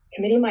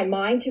committing my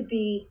mind to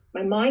be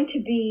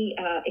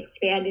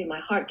expanded, my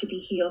heart to be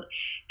healed,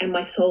 and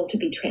my soul to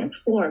be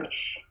transformed.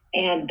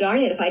 And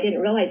darn it, if I didn't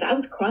realize I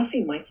was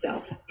crossing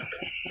myself.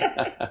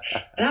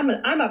 And I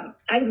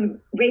was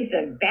raised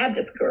a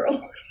Baptist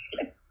girl.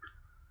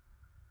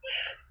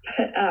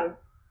 But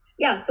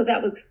yeah, so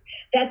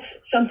that's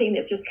something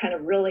that's just kind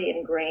of really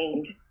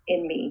ingrained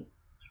in me.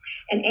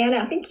 And Anna,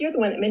 I think you're the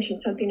one that mentioned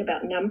something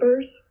about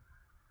numbers.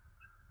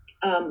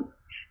 I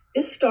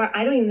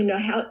don't even know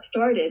how it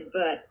started,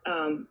 but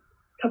a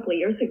couple of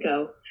years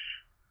ago,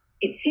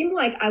 it seemed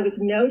like I was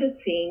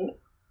noticing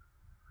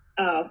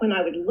when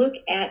I would look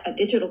at a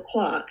digital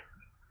clock,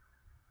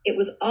 it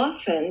was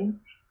often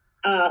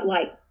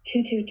like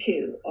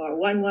 222 or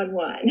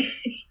 111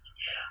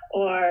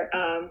 or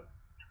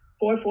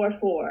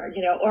 444,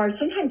 you know, or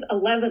sometimes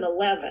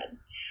 1111.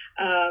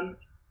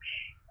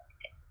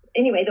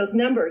 Anyway, those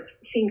numbers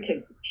seem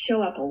to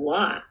show up a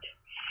lot.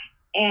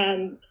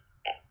 And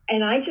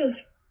I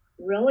just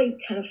really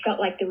kind of felt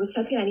like there was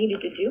something I needed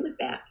to do with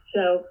that.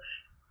 So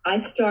I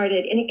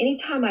started,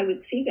 anytime I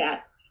would see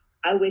that,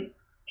 I would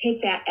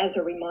take that as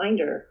a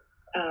reminder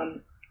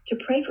to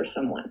pray for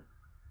someone.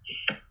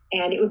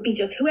 And it would be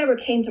just whoever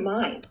came to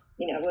mind.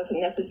 You know, it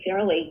wasn't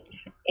necessarily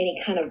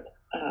any kind of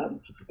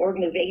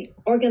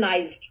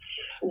organized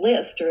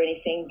list or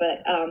anything,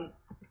 but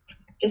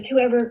just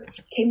whoever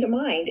came to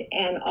mind.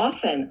 And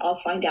often I'll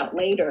find out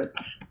later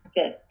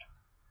that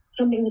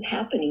something was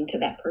happening to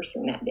that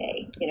person that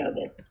day, you know,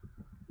 that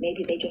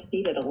maybe they just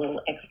needed a little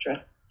extra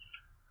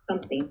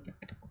something.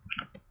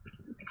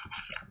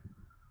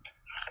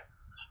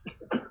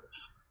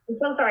 I'm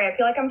so sorry. I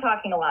feel like I'm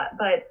talking a lot,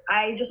 but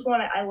I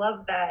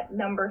love that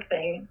number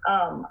thing.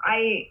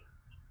 I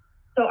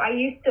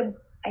used to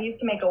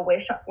make a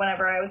wish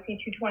whenever I would see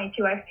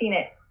 222. I've seen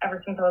it ever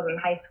since I was in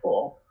high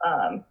school.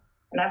 And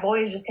I've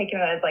always just taken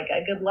it as like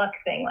a good luck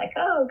thing, like,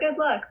 oh, good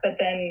luck. But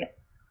then,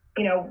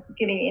 you know,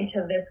 getting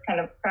into this kind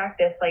of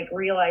practice, like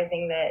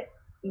realizing that,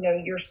 you know,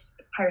 your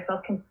higher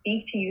self can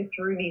speak to you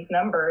through these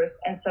numbers.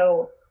 And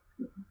so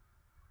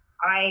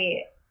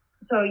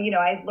you know,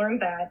 I've learned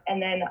that.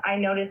 And then I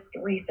noticed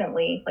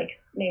recently, like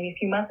maybe a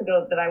few months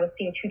ago, that I was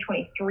seeing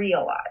 223 a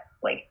lot,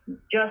 like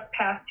just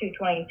past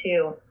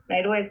 222. And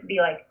I'd always be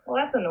like, well,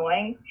 that's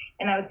annoying.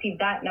 And I would see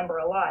that number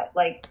a lot.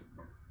 Like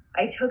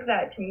I took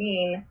that to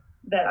mean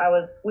that I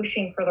was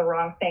wishing for the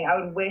wrong thing. I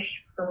would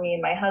wish for me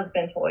and my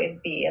husband to always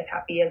be as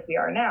happy as we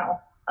are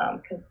now,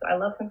 because I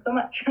love him so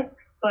much.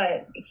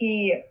 But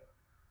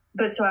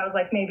so I was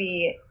like,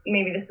 maybe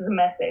this is a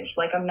message.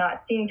 Like I'm not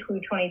seeing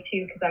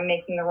 222 because I'm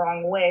making the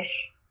wrong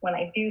wish when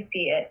I do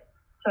see it.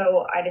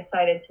 So I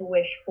decided to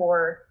wish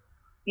for,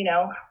 you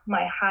know,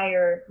 my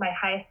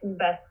highest and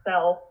best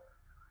self.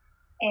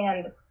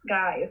 And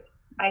guys,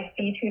 I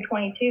see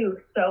 222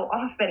 so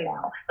often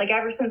now. Like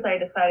ever since I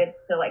decided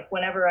to, like,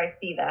 whenever I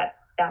see that,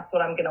 that's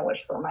what I'm going to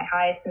wish for, my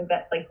highest and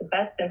like the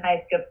best and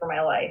highest good for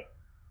my life.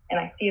 And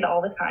I see it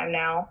all the time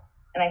now.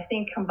 And I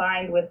think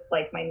combined with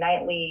like my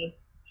nightly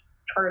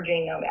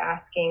charging of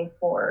asking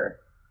for,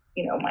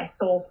 you know, my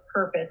soul's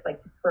purpose,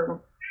 like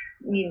for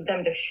need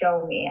them to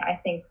show me. I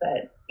think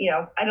that,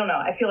 I don't know.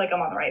 I feel like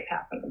I'm on the right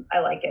path and I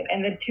like it.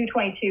 And the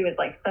 222 is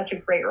like such a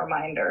great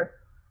reminder.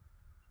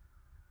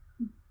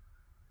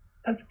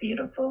 That's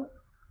beautiful.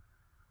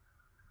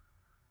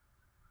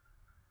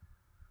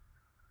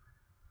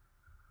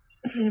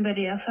 Does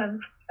anybody else have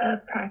a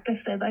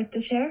practice they'd like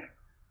to share?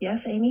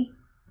 Yes, Amy?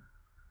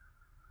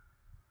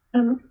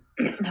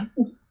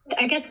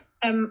 I guess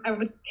I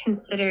would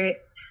consider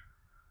it,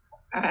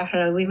 I don't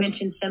know, we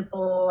mentioned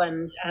simple,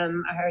 and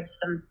I heard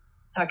some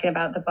talking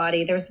about the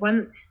body. There's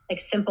one like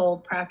simple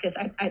practice.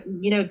 I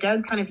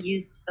Doug kind of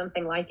used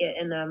something like it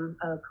in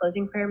a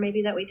closing prayer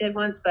maybe that we did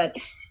once, but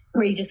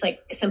where you just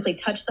like simply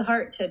touch the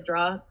heart to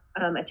draw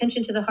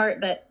attention to the heart.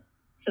 But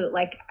so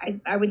like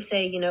I would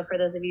say, for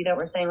those of you that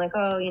were saying like,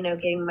 oh,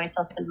 getting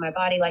myself into my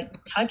body,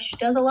 like touch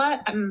does a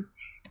lot.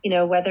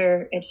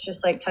 Whether it's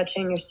just like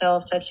touching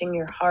yourself, touching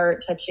your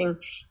heart, touching,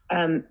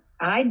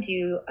 I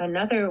do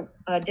another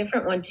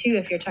different one too.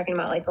 If you're talking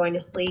about like going to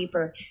sleep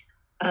or,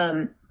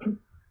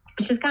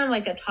 it's just kind of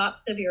like the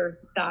tops of your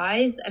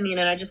thighs. And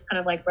I just kind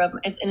of like rub,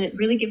 and it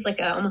really gives like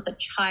almost a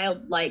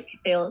childlike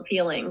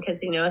feeling.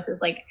 Cause this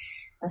is like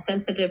a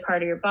sensitive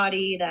part of your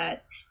body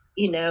that,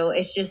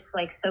 it's just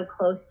like so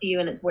close to you,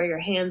 and it's where your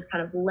hands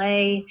kind of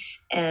lay,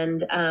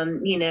 and,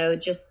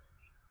 just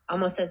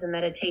almost as a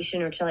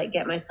meditation or to like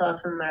get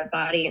myself in my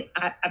body.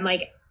 I'm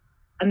like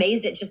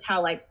amazed at just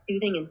how like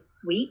soothing and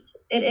sweet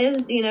it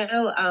is,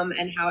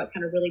 and how it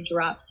kind of really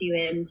drops you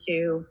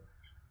into,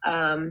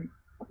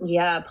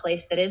 a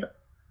place that is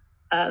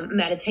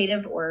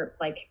meditative or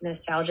like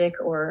nostalgic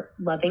or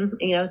loving.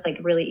 It's like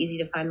really easy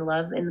to find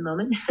love in the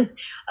moment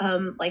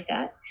like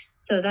that.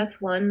 So that's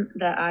one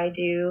that I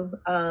do.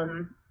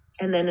 And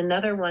then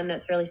another one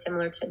that's really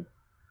similar to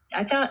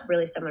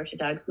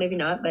Doug's, maybe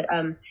not, but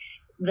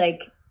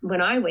like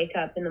when I wake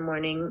up in the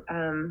morning,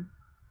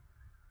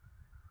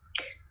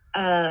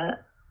 I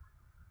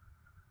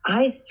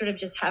sort of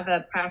just have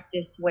a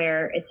practice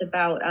where it's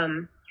about,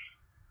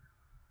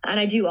 and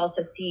I do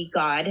also see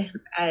God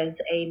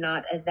as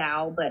not a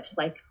thou, but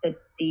like the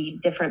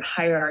different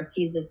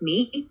hierarchies of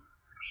me.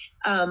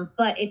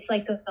 But it's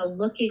like a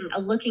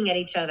looking at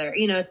each other,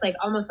 it's like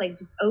almost like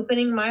just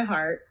opening my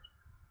heart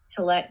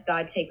to let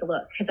God take a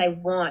look, because I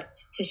want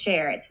to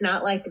share. It's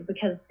not like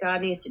because God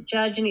needs to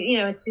judge, and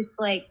it's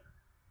just like,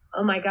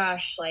 oh my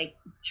gosh, like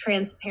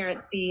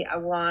transparency. I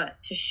want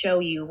to show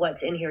you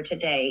what's in here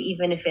today,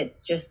 even if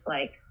it's just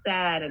like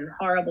sad and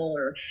horrible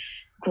or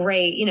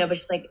great, but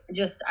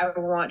I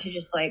want to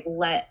just like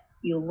let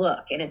you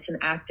look. And it's an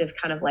act of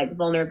kind of like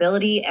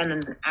vulnerability and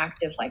an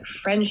act of like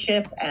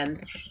friendship. And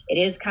it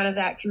is kind of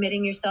that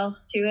committing yourself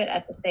to it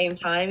at the same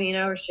time,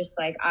 it's just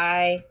like,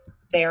 I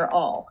bear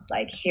all,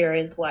 like, here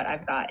is what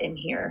I've got in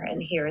here,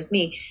 and here is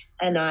me.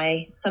 And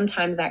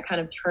sometimes that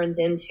kind of turns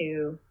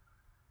into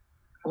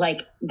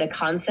like the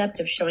concept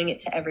of showing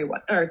it to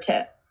everyone or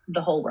to the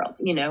whole world,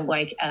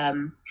 like,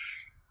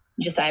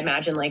 just, I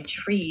imagine like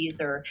trees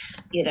or,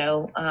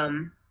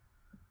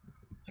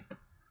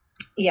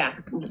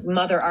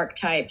 mother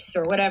archetypes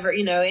or whatever,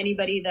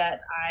 anybody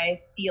that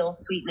I feel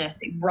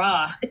sweetness,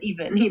 raw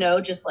even,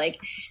 just like,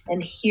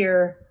 and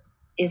here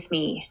is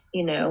me,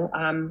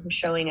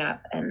 showing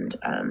up and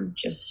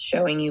just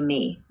showing you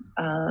me,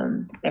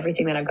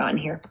 everything that I've gotten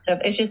here. So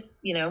it's just,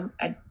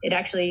 it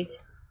actually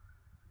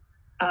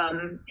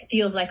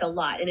feels like a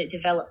lot, and it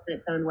develops in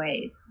its own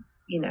ways,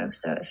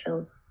 so it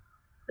feels,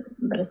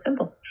 but it's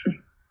simple.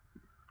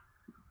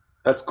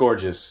 That's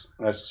gorgeous.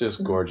 That's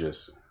just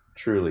gorgeous.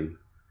 Truly.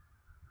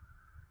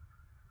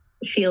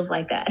 It feels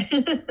like that.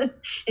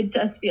 It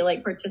does feel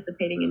like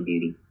participating in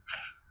beauty.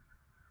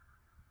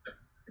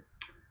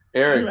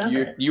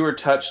 Eric, you were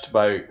touched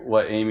by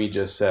what Amy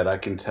just said. I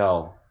can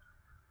tell.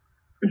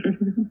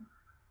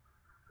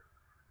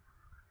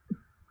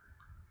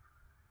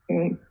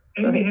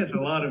 Amy has a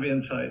lot of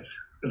insights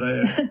that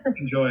I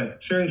enjoy.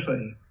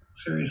 Seriously.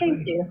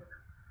 Thank you.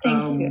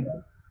 Thank you.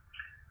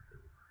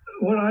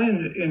 What I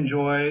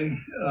enjoy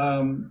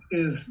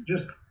is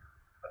just,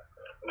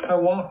 I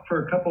walk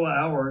for a couple of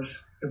hours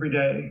every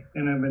day,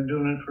 and I've been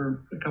doing it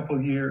for a couple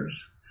of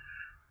years.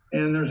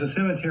 And there's a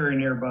cemetery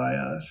nearby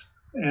us,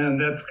 and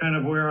that's kind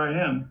of where I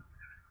am.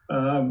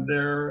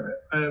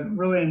 I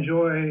really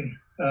enjoy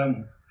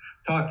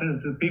talking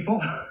to the people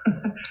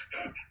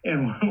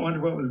and wonder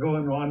what was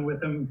going on with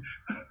them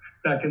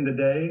back in the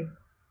day.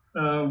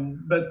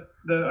 But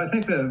I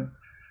think the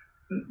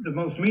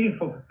most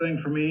meaningful thing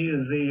for me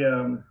is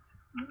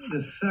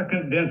the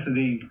second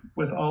density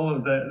with all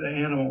of the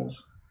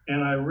animals,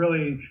 and I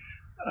really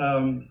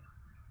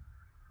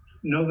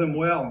know them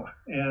well,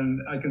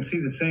 and I can see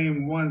the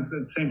same ones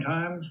at the same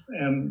times,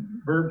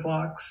 and bird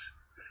flocks,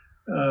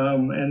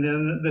 and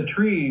then the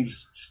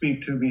trees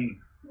speak to me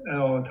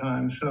all the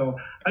time. So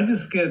I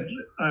just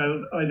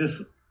I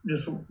just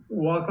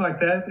walk like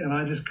that, and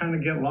I just kind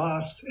of get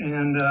lost,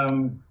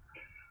 and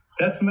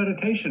that's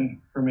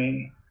meditation for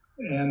me.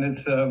 And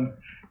it's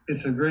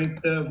a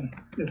great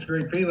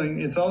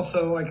feeling. It's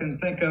also, I can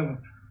think of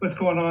what's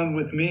going on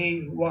with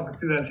me walking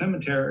through that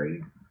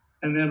cemetery,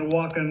 and then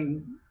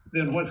walking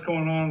than what's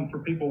going on for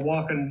people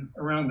walking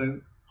around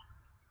the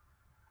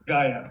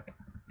Gaia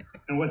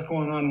and what's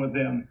going on with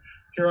them.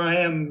 Here I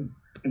am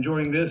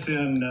enjoying this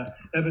in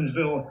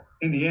Evansville,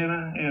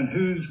 Indiana, and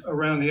who's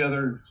around the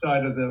other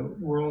side of the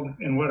world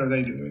and what are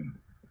they doing?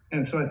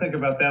 And so I think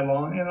about that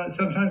long, and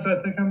sometimes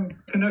I think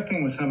I'm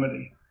connecting with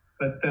somebody,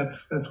 but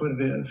that's what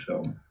it is.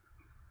 So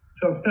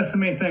that's the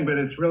main thing, but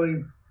it's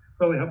really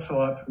helps a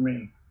lot for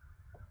me.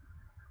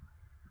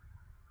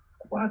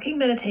 Walking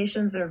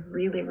meditations are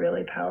really,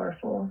 really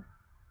powerful.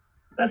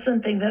 That's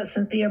something that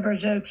Cynthia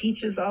Bourgeault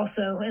teaches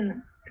also.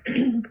 And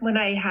when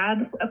I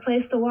had a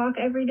place to walk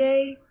every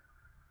day,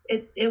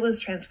 it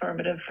was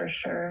transformative for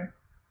sure.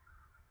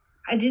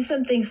 I do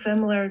something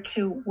similar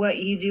to what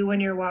you do when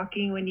you're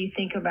walking, when you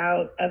think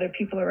about other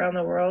people around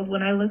the world.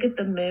 When I look at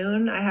the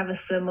moon, I have a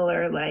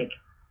similar like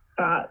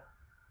thought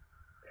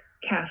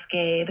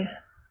cascade.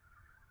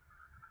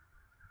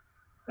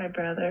 My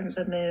brother,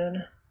 the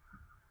moon.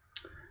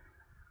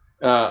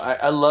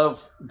 I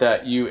love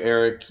that you,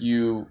 Eric,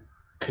 you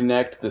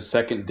connect the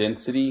second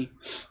density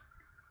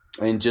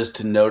and just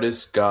to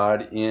notice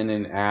God in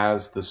and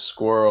as the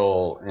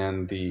squirrel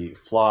and the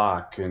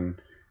flock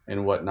and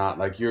whatnot.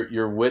 Like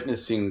you're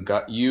witnessing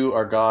God, you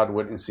are God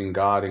witnessing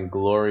God and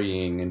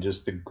glorying and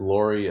just the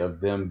glory of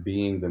them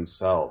being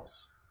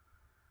themselves.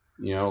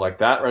 You know, like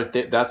that right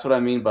there, that's what I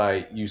mean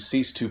by you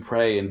cease to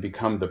pray and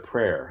become the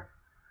prayer.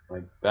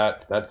 Like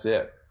that's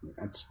it.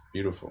 That's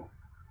beautiful.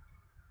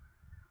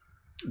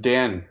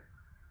 Dan.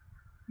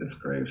 That's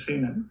great. I've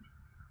seen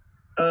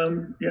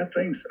it. Yeah,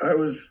 thanks. I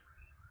was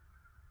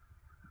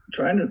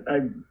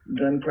I've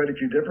done quite a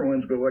few different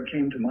ones, but what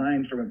came to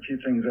mind from a few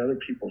things other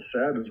people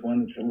said is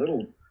one that's a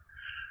little,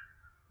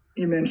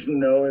 you mentioned,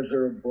 Noah, is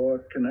there a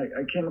book? And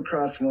I came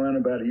across one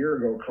about a year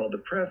ago called The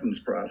Presence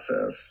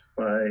Process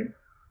by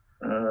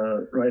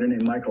a writer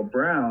named Michael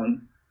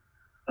Brown.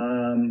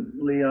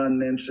 Leon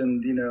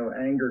mentioned,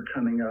 anger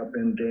coming up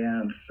in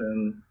dance,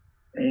 and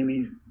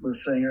Amy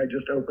was saying, I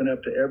just open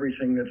up to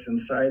everything that's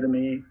inside of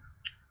me.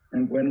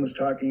 And Gwen was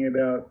talking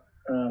about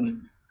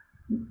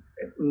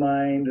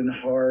mind and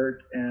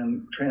heart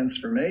and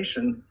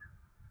transformation.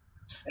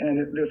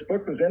 And this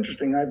book was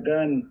interesting. I've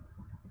done,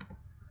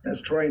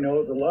 as Troy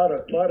knows, a lot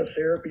of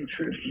therapy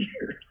through the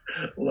years,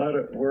 a lot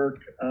of work.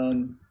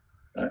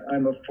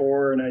 I'm a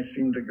 4 and I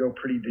seem to go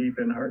pretty deep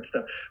in heart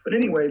stuff. But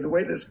anyway, the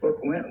way this book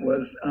went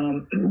was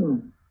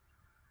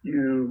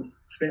you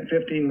spent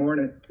 15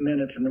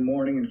 minutes in the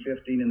morning and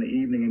 15 in the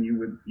evening, and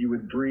you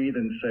would breathe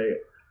and say,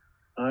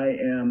 I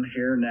am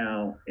here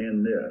now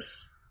in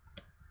this.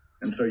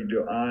 And so you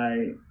do I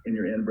in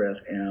your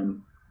in-breath,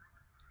 am.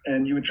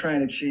 And you would try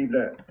and achieve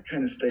that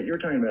kind of state you were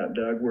talking about,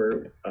 Doug,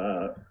 where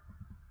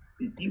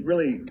you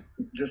really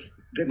just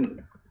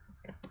didn't.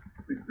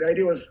 The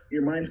idea was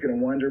your mind's going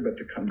to wander, but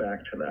to come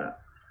back to that.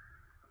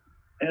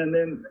 And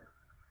then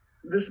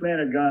this man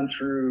had gone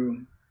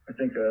through, I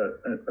think, a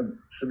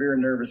severe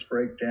nervous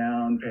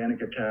breakdown,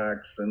 panic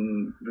attacks,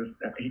 and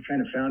he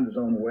kind of found his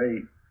own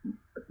way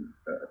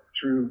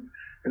through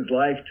his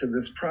life to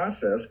this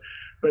process.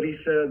 But he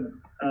said,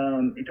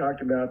 he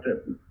talked about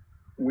that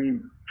we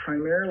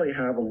primarily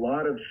have a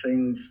lot of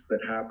things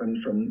that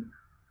happen from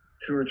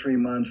 2 or 3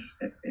 months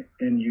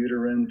in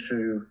uterine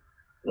to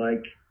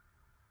like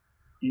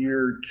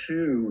year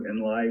 2 in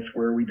life,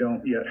 where we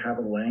don't yet have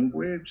a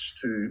language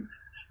to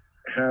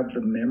have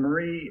the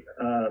memory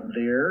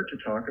there to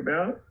talk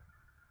about,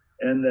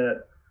 and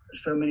that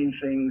so many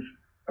things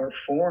are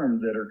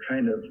formed that are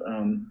kind of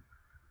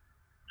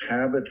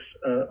habits,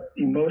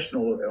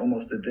 emotional,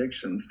 almost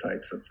addictions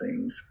types of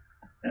things,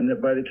 and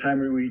that by the time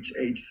we reach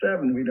age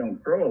 7, we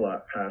don't grow a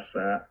lot past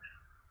that,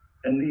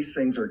 and these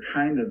things are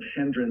kind of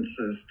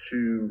hindrances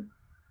to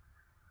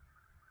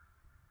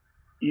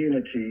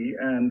unity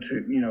and to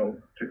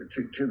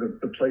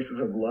the places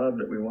of love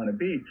that we want to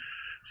be.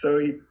 So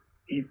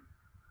he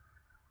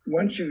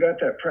once you got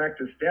that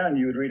practice down,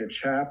 you would read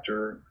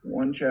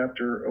one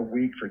chapter a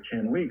week for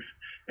 10 weeks.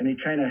 And he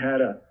kind of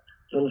had a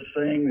little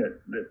saying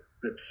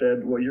that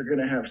said, well, you're going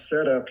to have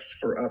setups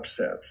for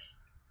upsets.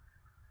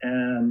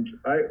 And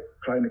I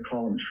kind of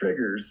call them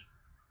triggers.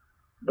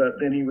 But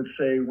then he would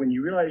say, when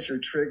you realize your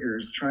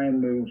triggers, try and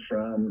move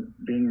from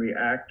being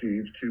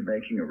reactive to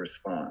making a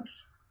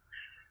response.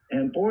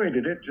 And boy,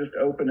 did it just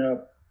open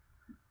up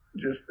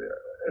just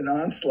an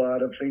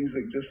onslaught of things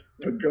that just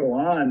would go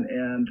on.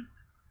 And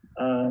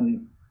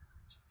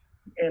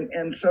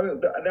so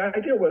the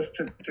idea was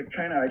to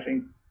kind of, I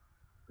think,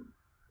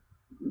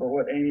 well,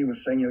 what Amy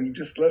was saying, you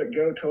just let it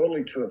go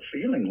totally to a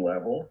feeling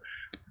level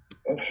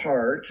of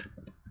heart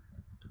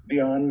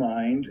beyond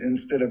mind,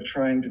 instead of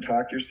trying to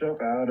talk yourself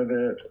out of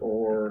it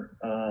or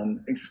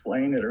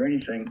explain it or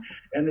anything.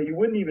 And that you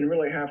wouldn't even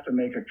really have to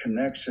make a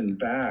connection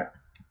back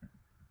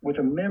with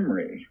a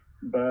memory.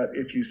 But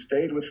if you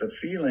stayed with the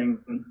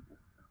feeling,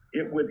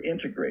 it would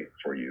integrate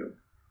for you.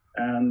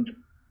 And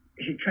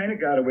he kind of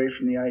got away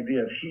from the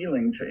idea of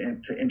healing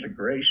to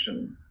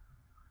integration,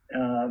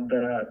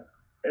 that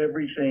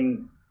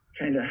everything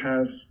kind of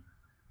has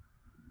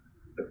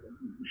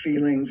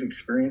feelings,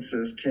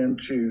 experiences tend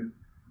to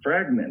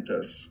fragment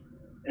us.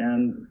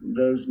 And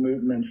those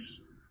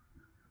movements,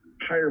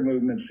 higher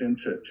movements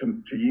into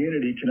to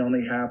unity, can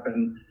only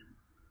happen,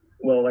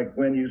 well, like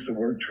Gwen used the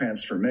word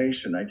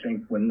transformation. I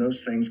think when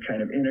those things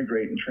kind of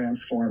integrate and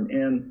transform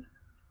in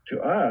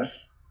to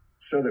us,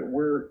 so that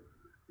we're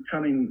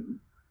coming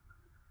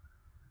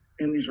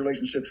in these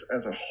relationships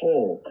as a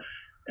whole.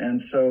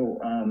 And so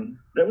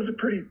that was a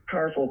pretty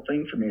powerful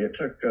thing for me. It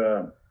took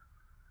the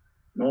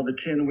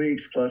 10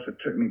 weeks, plus it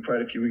took me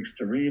quite a few weeks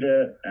to read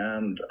it,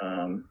 and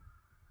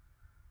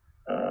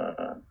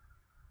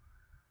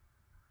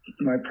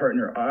my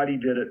partner Audie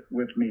did it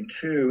with me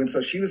too, and so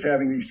she was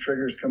having these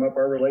triggers come up.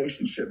 Our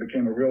relationship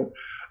became a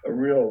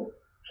real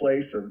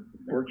place of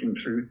working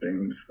through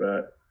things.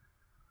 But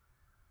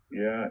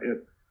yeah,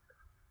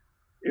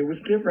 it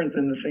was different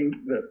than the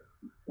thing that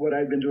what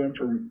I'd been doing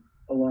for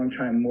a long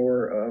time,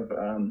 more of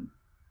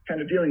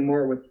kind of dealing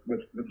more with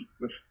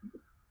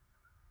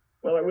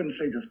well, I wouldn't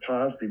say just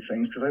positive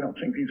things, because I don't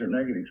think these are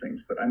negative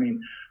things, but I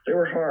mean, they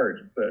were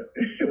hard, but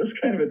it was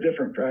kind of a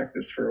different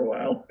practice for a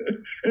while.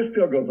 It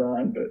still goes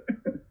on, but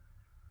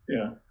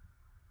yeah.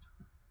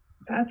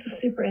 That's a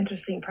super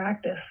interesting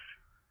practice.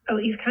 At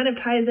least kind of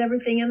ties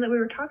everything in that we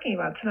were talking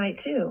about tonight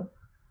too.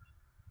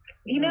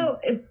 You know,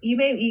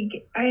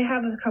 I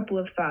have a couple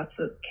of thoughts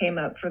that came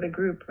up for the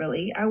group,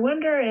 really. I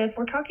wonder if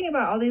we're talking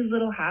about all these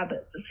little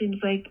habits. It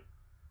seems like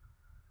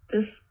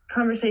this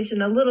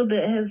conversation a little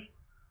bit has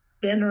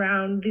been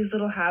around these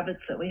little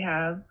habits that we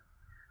have.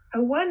 I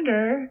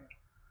wonder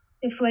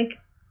if like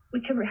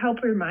we could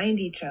help remind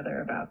each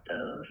other about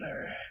those,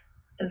 or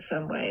in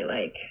some way,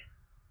 like,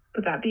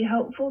 would that be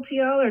helpful to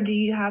y'all? Or do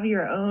you have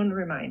your own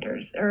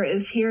reminders? Or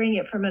is hearing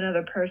it from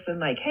another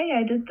person like, hey,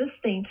 I did this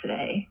thing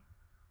today?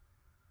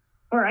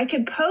 Or I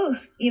could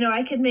post,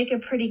 I could make a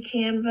pretty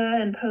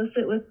Canva and post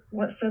it with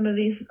what some of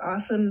these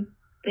awesome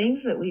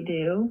things that we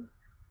do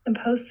and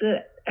post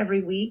it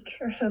every week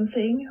or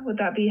something. Would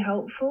that be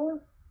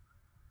helpful?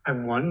 I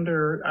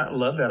wonder, I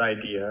love that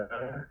idea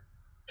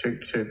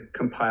to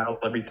compile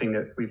everything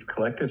that we've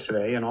collected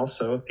today. And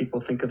also, if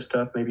people think of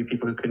stuff, maybe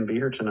people who couldn't be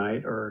here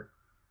tonight, or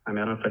I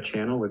don't know if a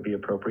channel would be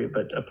appropriate,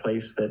 but a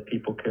place that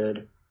people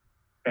could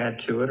add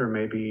to it, or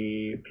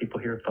maybe people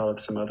here thought of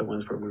some other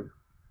ones where we're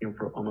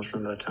almost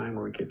run out of time,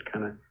 where we could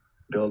kind of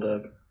build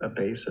a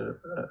database of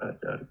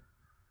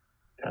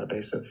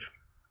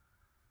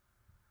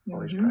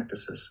all these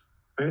practices.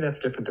 Maybe that's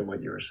different than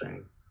what you were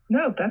saying.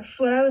 No, that's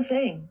what I was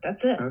saying.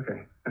 That's it.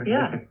 Okay.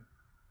 Yeah.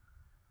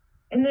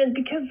 And then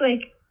because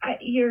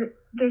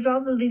there's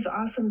all of these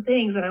awesome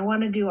things, and I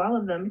want to do all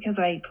of them because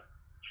I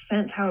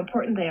sense how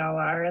important they all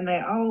are, and they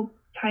all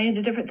tie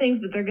into different things,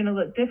 but they're going to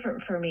look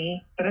different for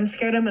me. But I'm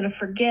scared I'm going to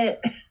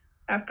forget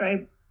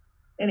after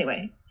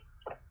anyway,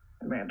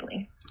 I'm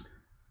rambling.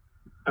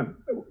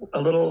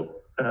 A little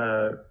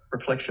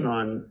reflection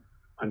on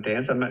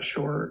dance. I'm not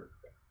sure.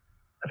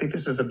 I think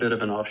this is a bit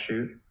of an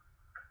offshoot,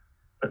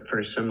 but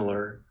very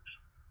similar.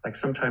 Like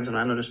sometimes when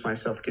I notice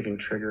myself getting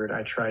triggered,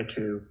 I try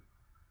to,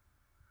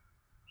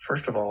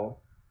 first of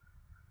all,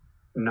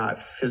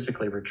 not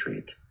physically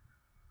retreat.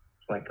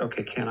 Like,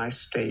 okay, can I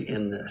stay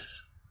in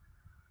this?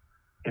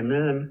 And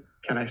then,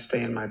 can I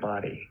stay in my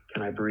body?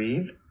 Can I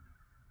breathe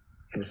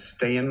and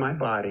stay in my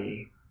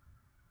body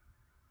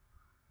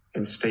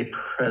and stay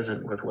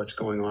present with what's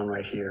going on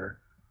right here?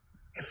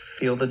 And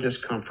feel the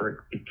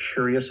discomfort, be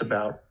curious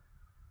about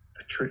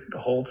the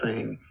whole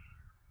thing,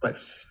 but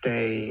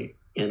stay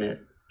in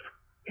it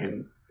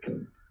and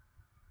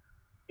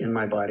in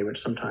my body, which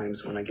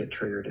sometimes when I get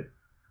triggered,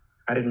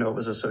 I didn't know it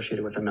was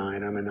associated with a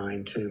 9. I'm a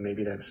 9 too.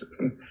 Maybe that's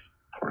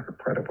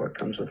part of what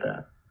comes with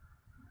that.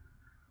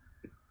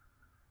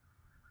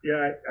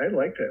 Yeah, I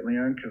like that,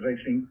 Leon, because I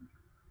think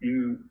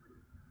you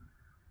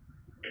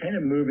kind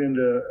of move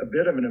into a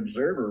bit of an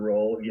observer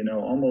role,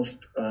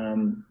 almost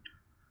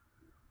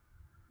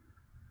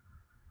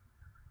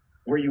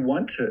where you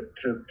want to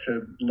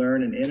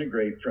learn and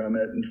integrate from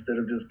it instead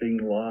of just being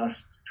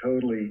lost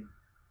totally.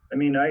 I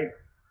mean, I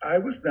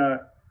was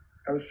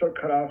so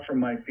cut off from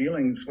my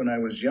feelings when I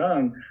was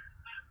young.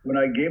 When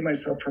I gave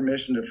myself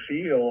permission to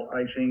feel,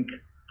 I think,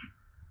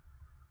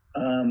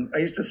 I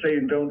used to say,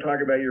 don't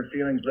talk about your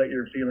feelings, let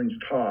your feelings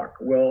talk.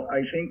 Well,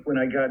 I think when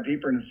I got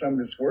deeper into some of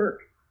this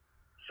work,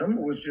 some of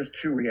it was just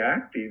too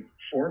reactive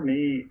for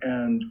me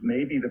and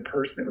maybe the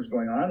person it was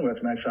going on with.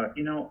 And I thought,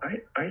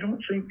 I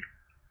don't think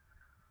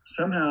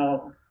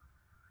somehow,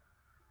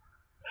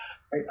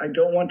 I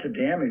don't want to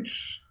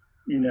damage,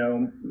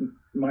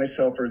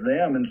 myself or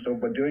them. And so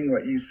by doing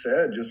what you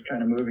said, just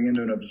kind of moving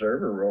into an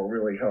observer role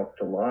really helped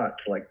a lot.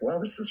 To like,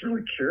 well, this is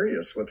really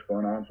curious what's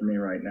going on for me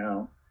right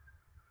now.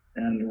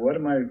 And what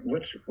am I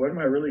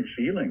really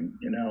feeling,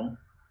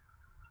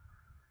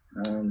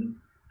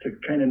 to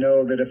kind of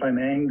know that if I'm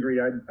angry,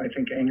 I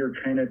think anger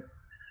kind of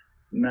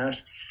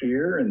masks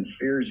fear, and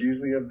fear is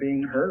usually of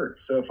being hurt.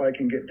 So if I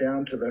can get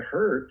down to the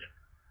hurt,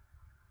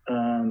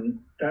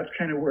 that's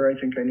kind of where I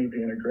think I need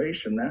the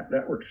integration.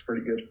 That works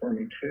pretty good for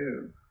me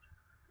too.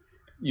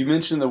 You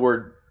mentioned the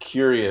word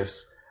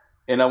curious,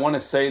 and I want to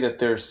say that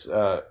there's,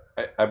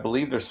 I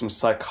believe there's some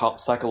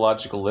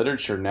psychological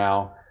literature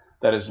now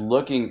that is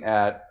looking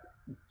at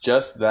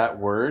just that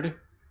word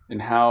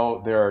and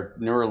how there are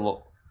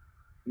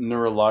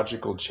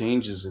neurological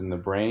changes in the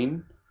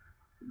brain,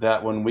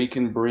 that when we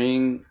can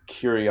bring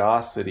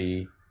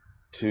curiosity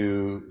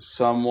to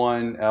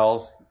someone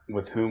else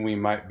with whom we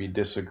might be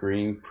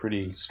disagreeing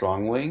pretty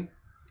strongly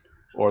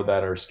or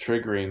that are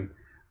triggering,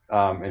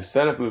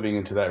 instead of moving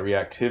into that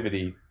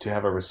reactivity to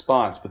have a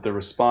response, but the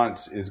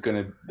response is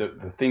going to,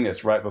 the thing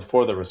that's right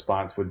before the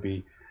response would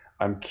be,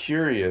 I'm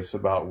curious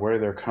about where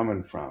they're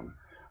coming from.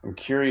 I'm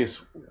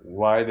curious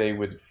why they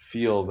would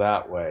feel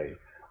that way.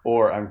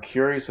 Or I'm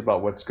curious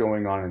about what's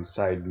going on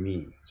inside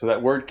me. So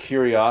that word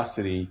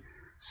curiosity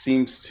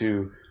seems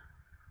to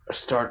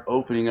start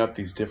opening up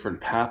these different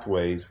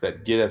pathways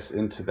that get us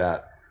into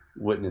that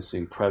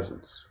witnessing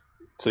presence.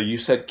 So you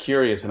said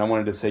curious, and I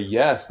wanted to say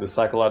yes, the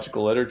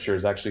psychological literature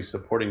is actually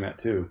supporting that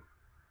too.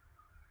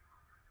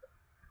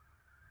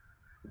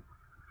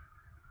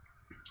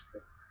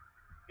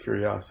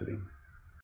 Curiosity.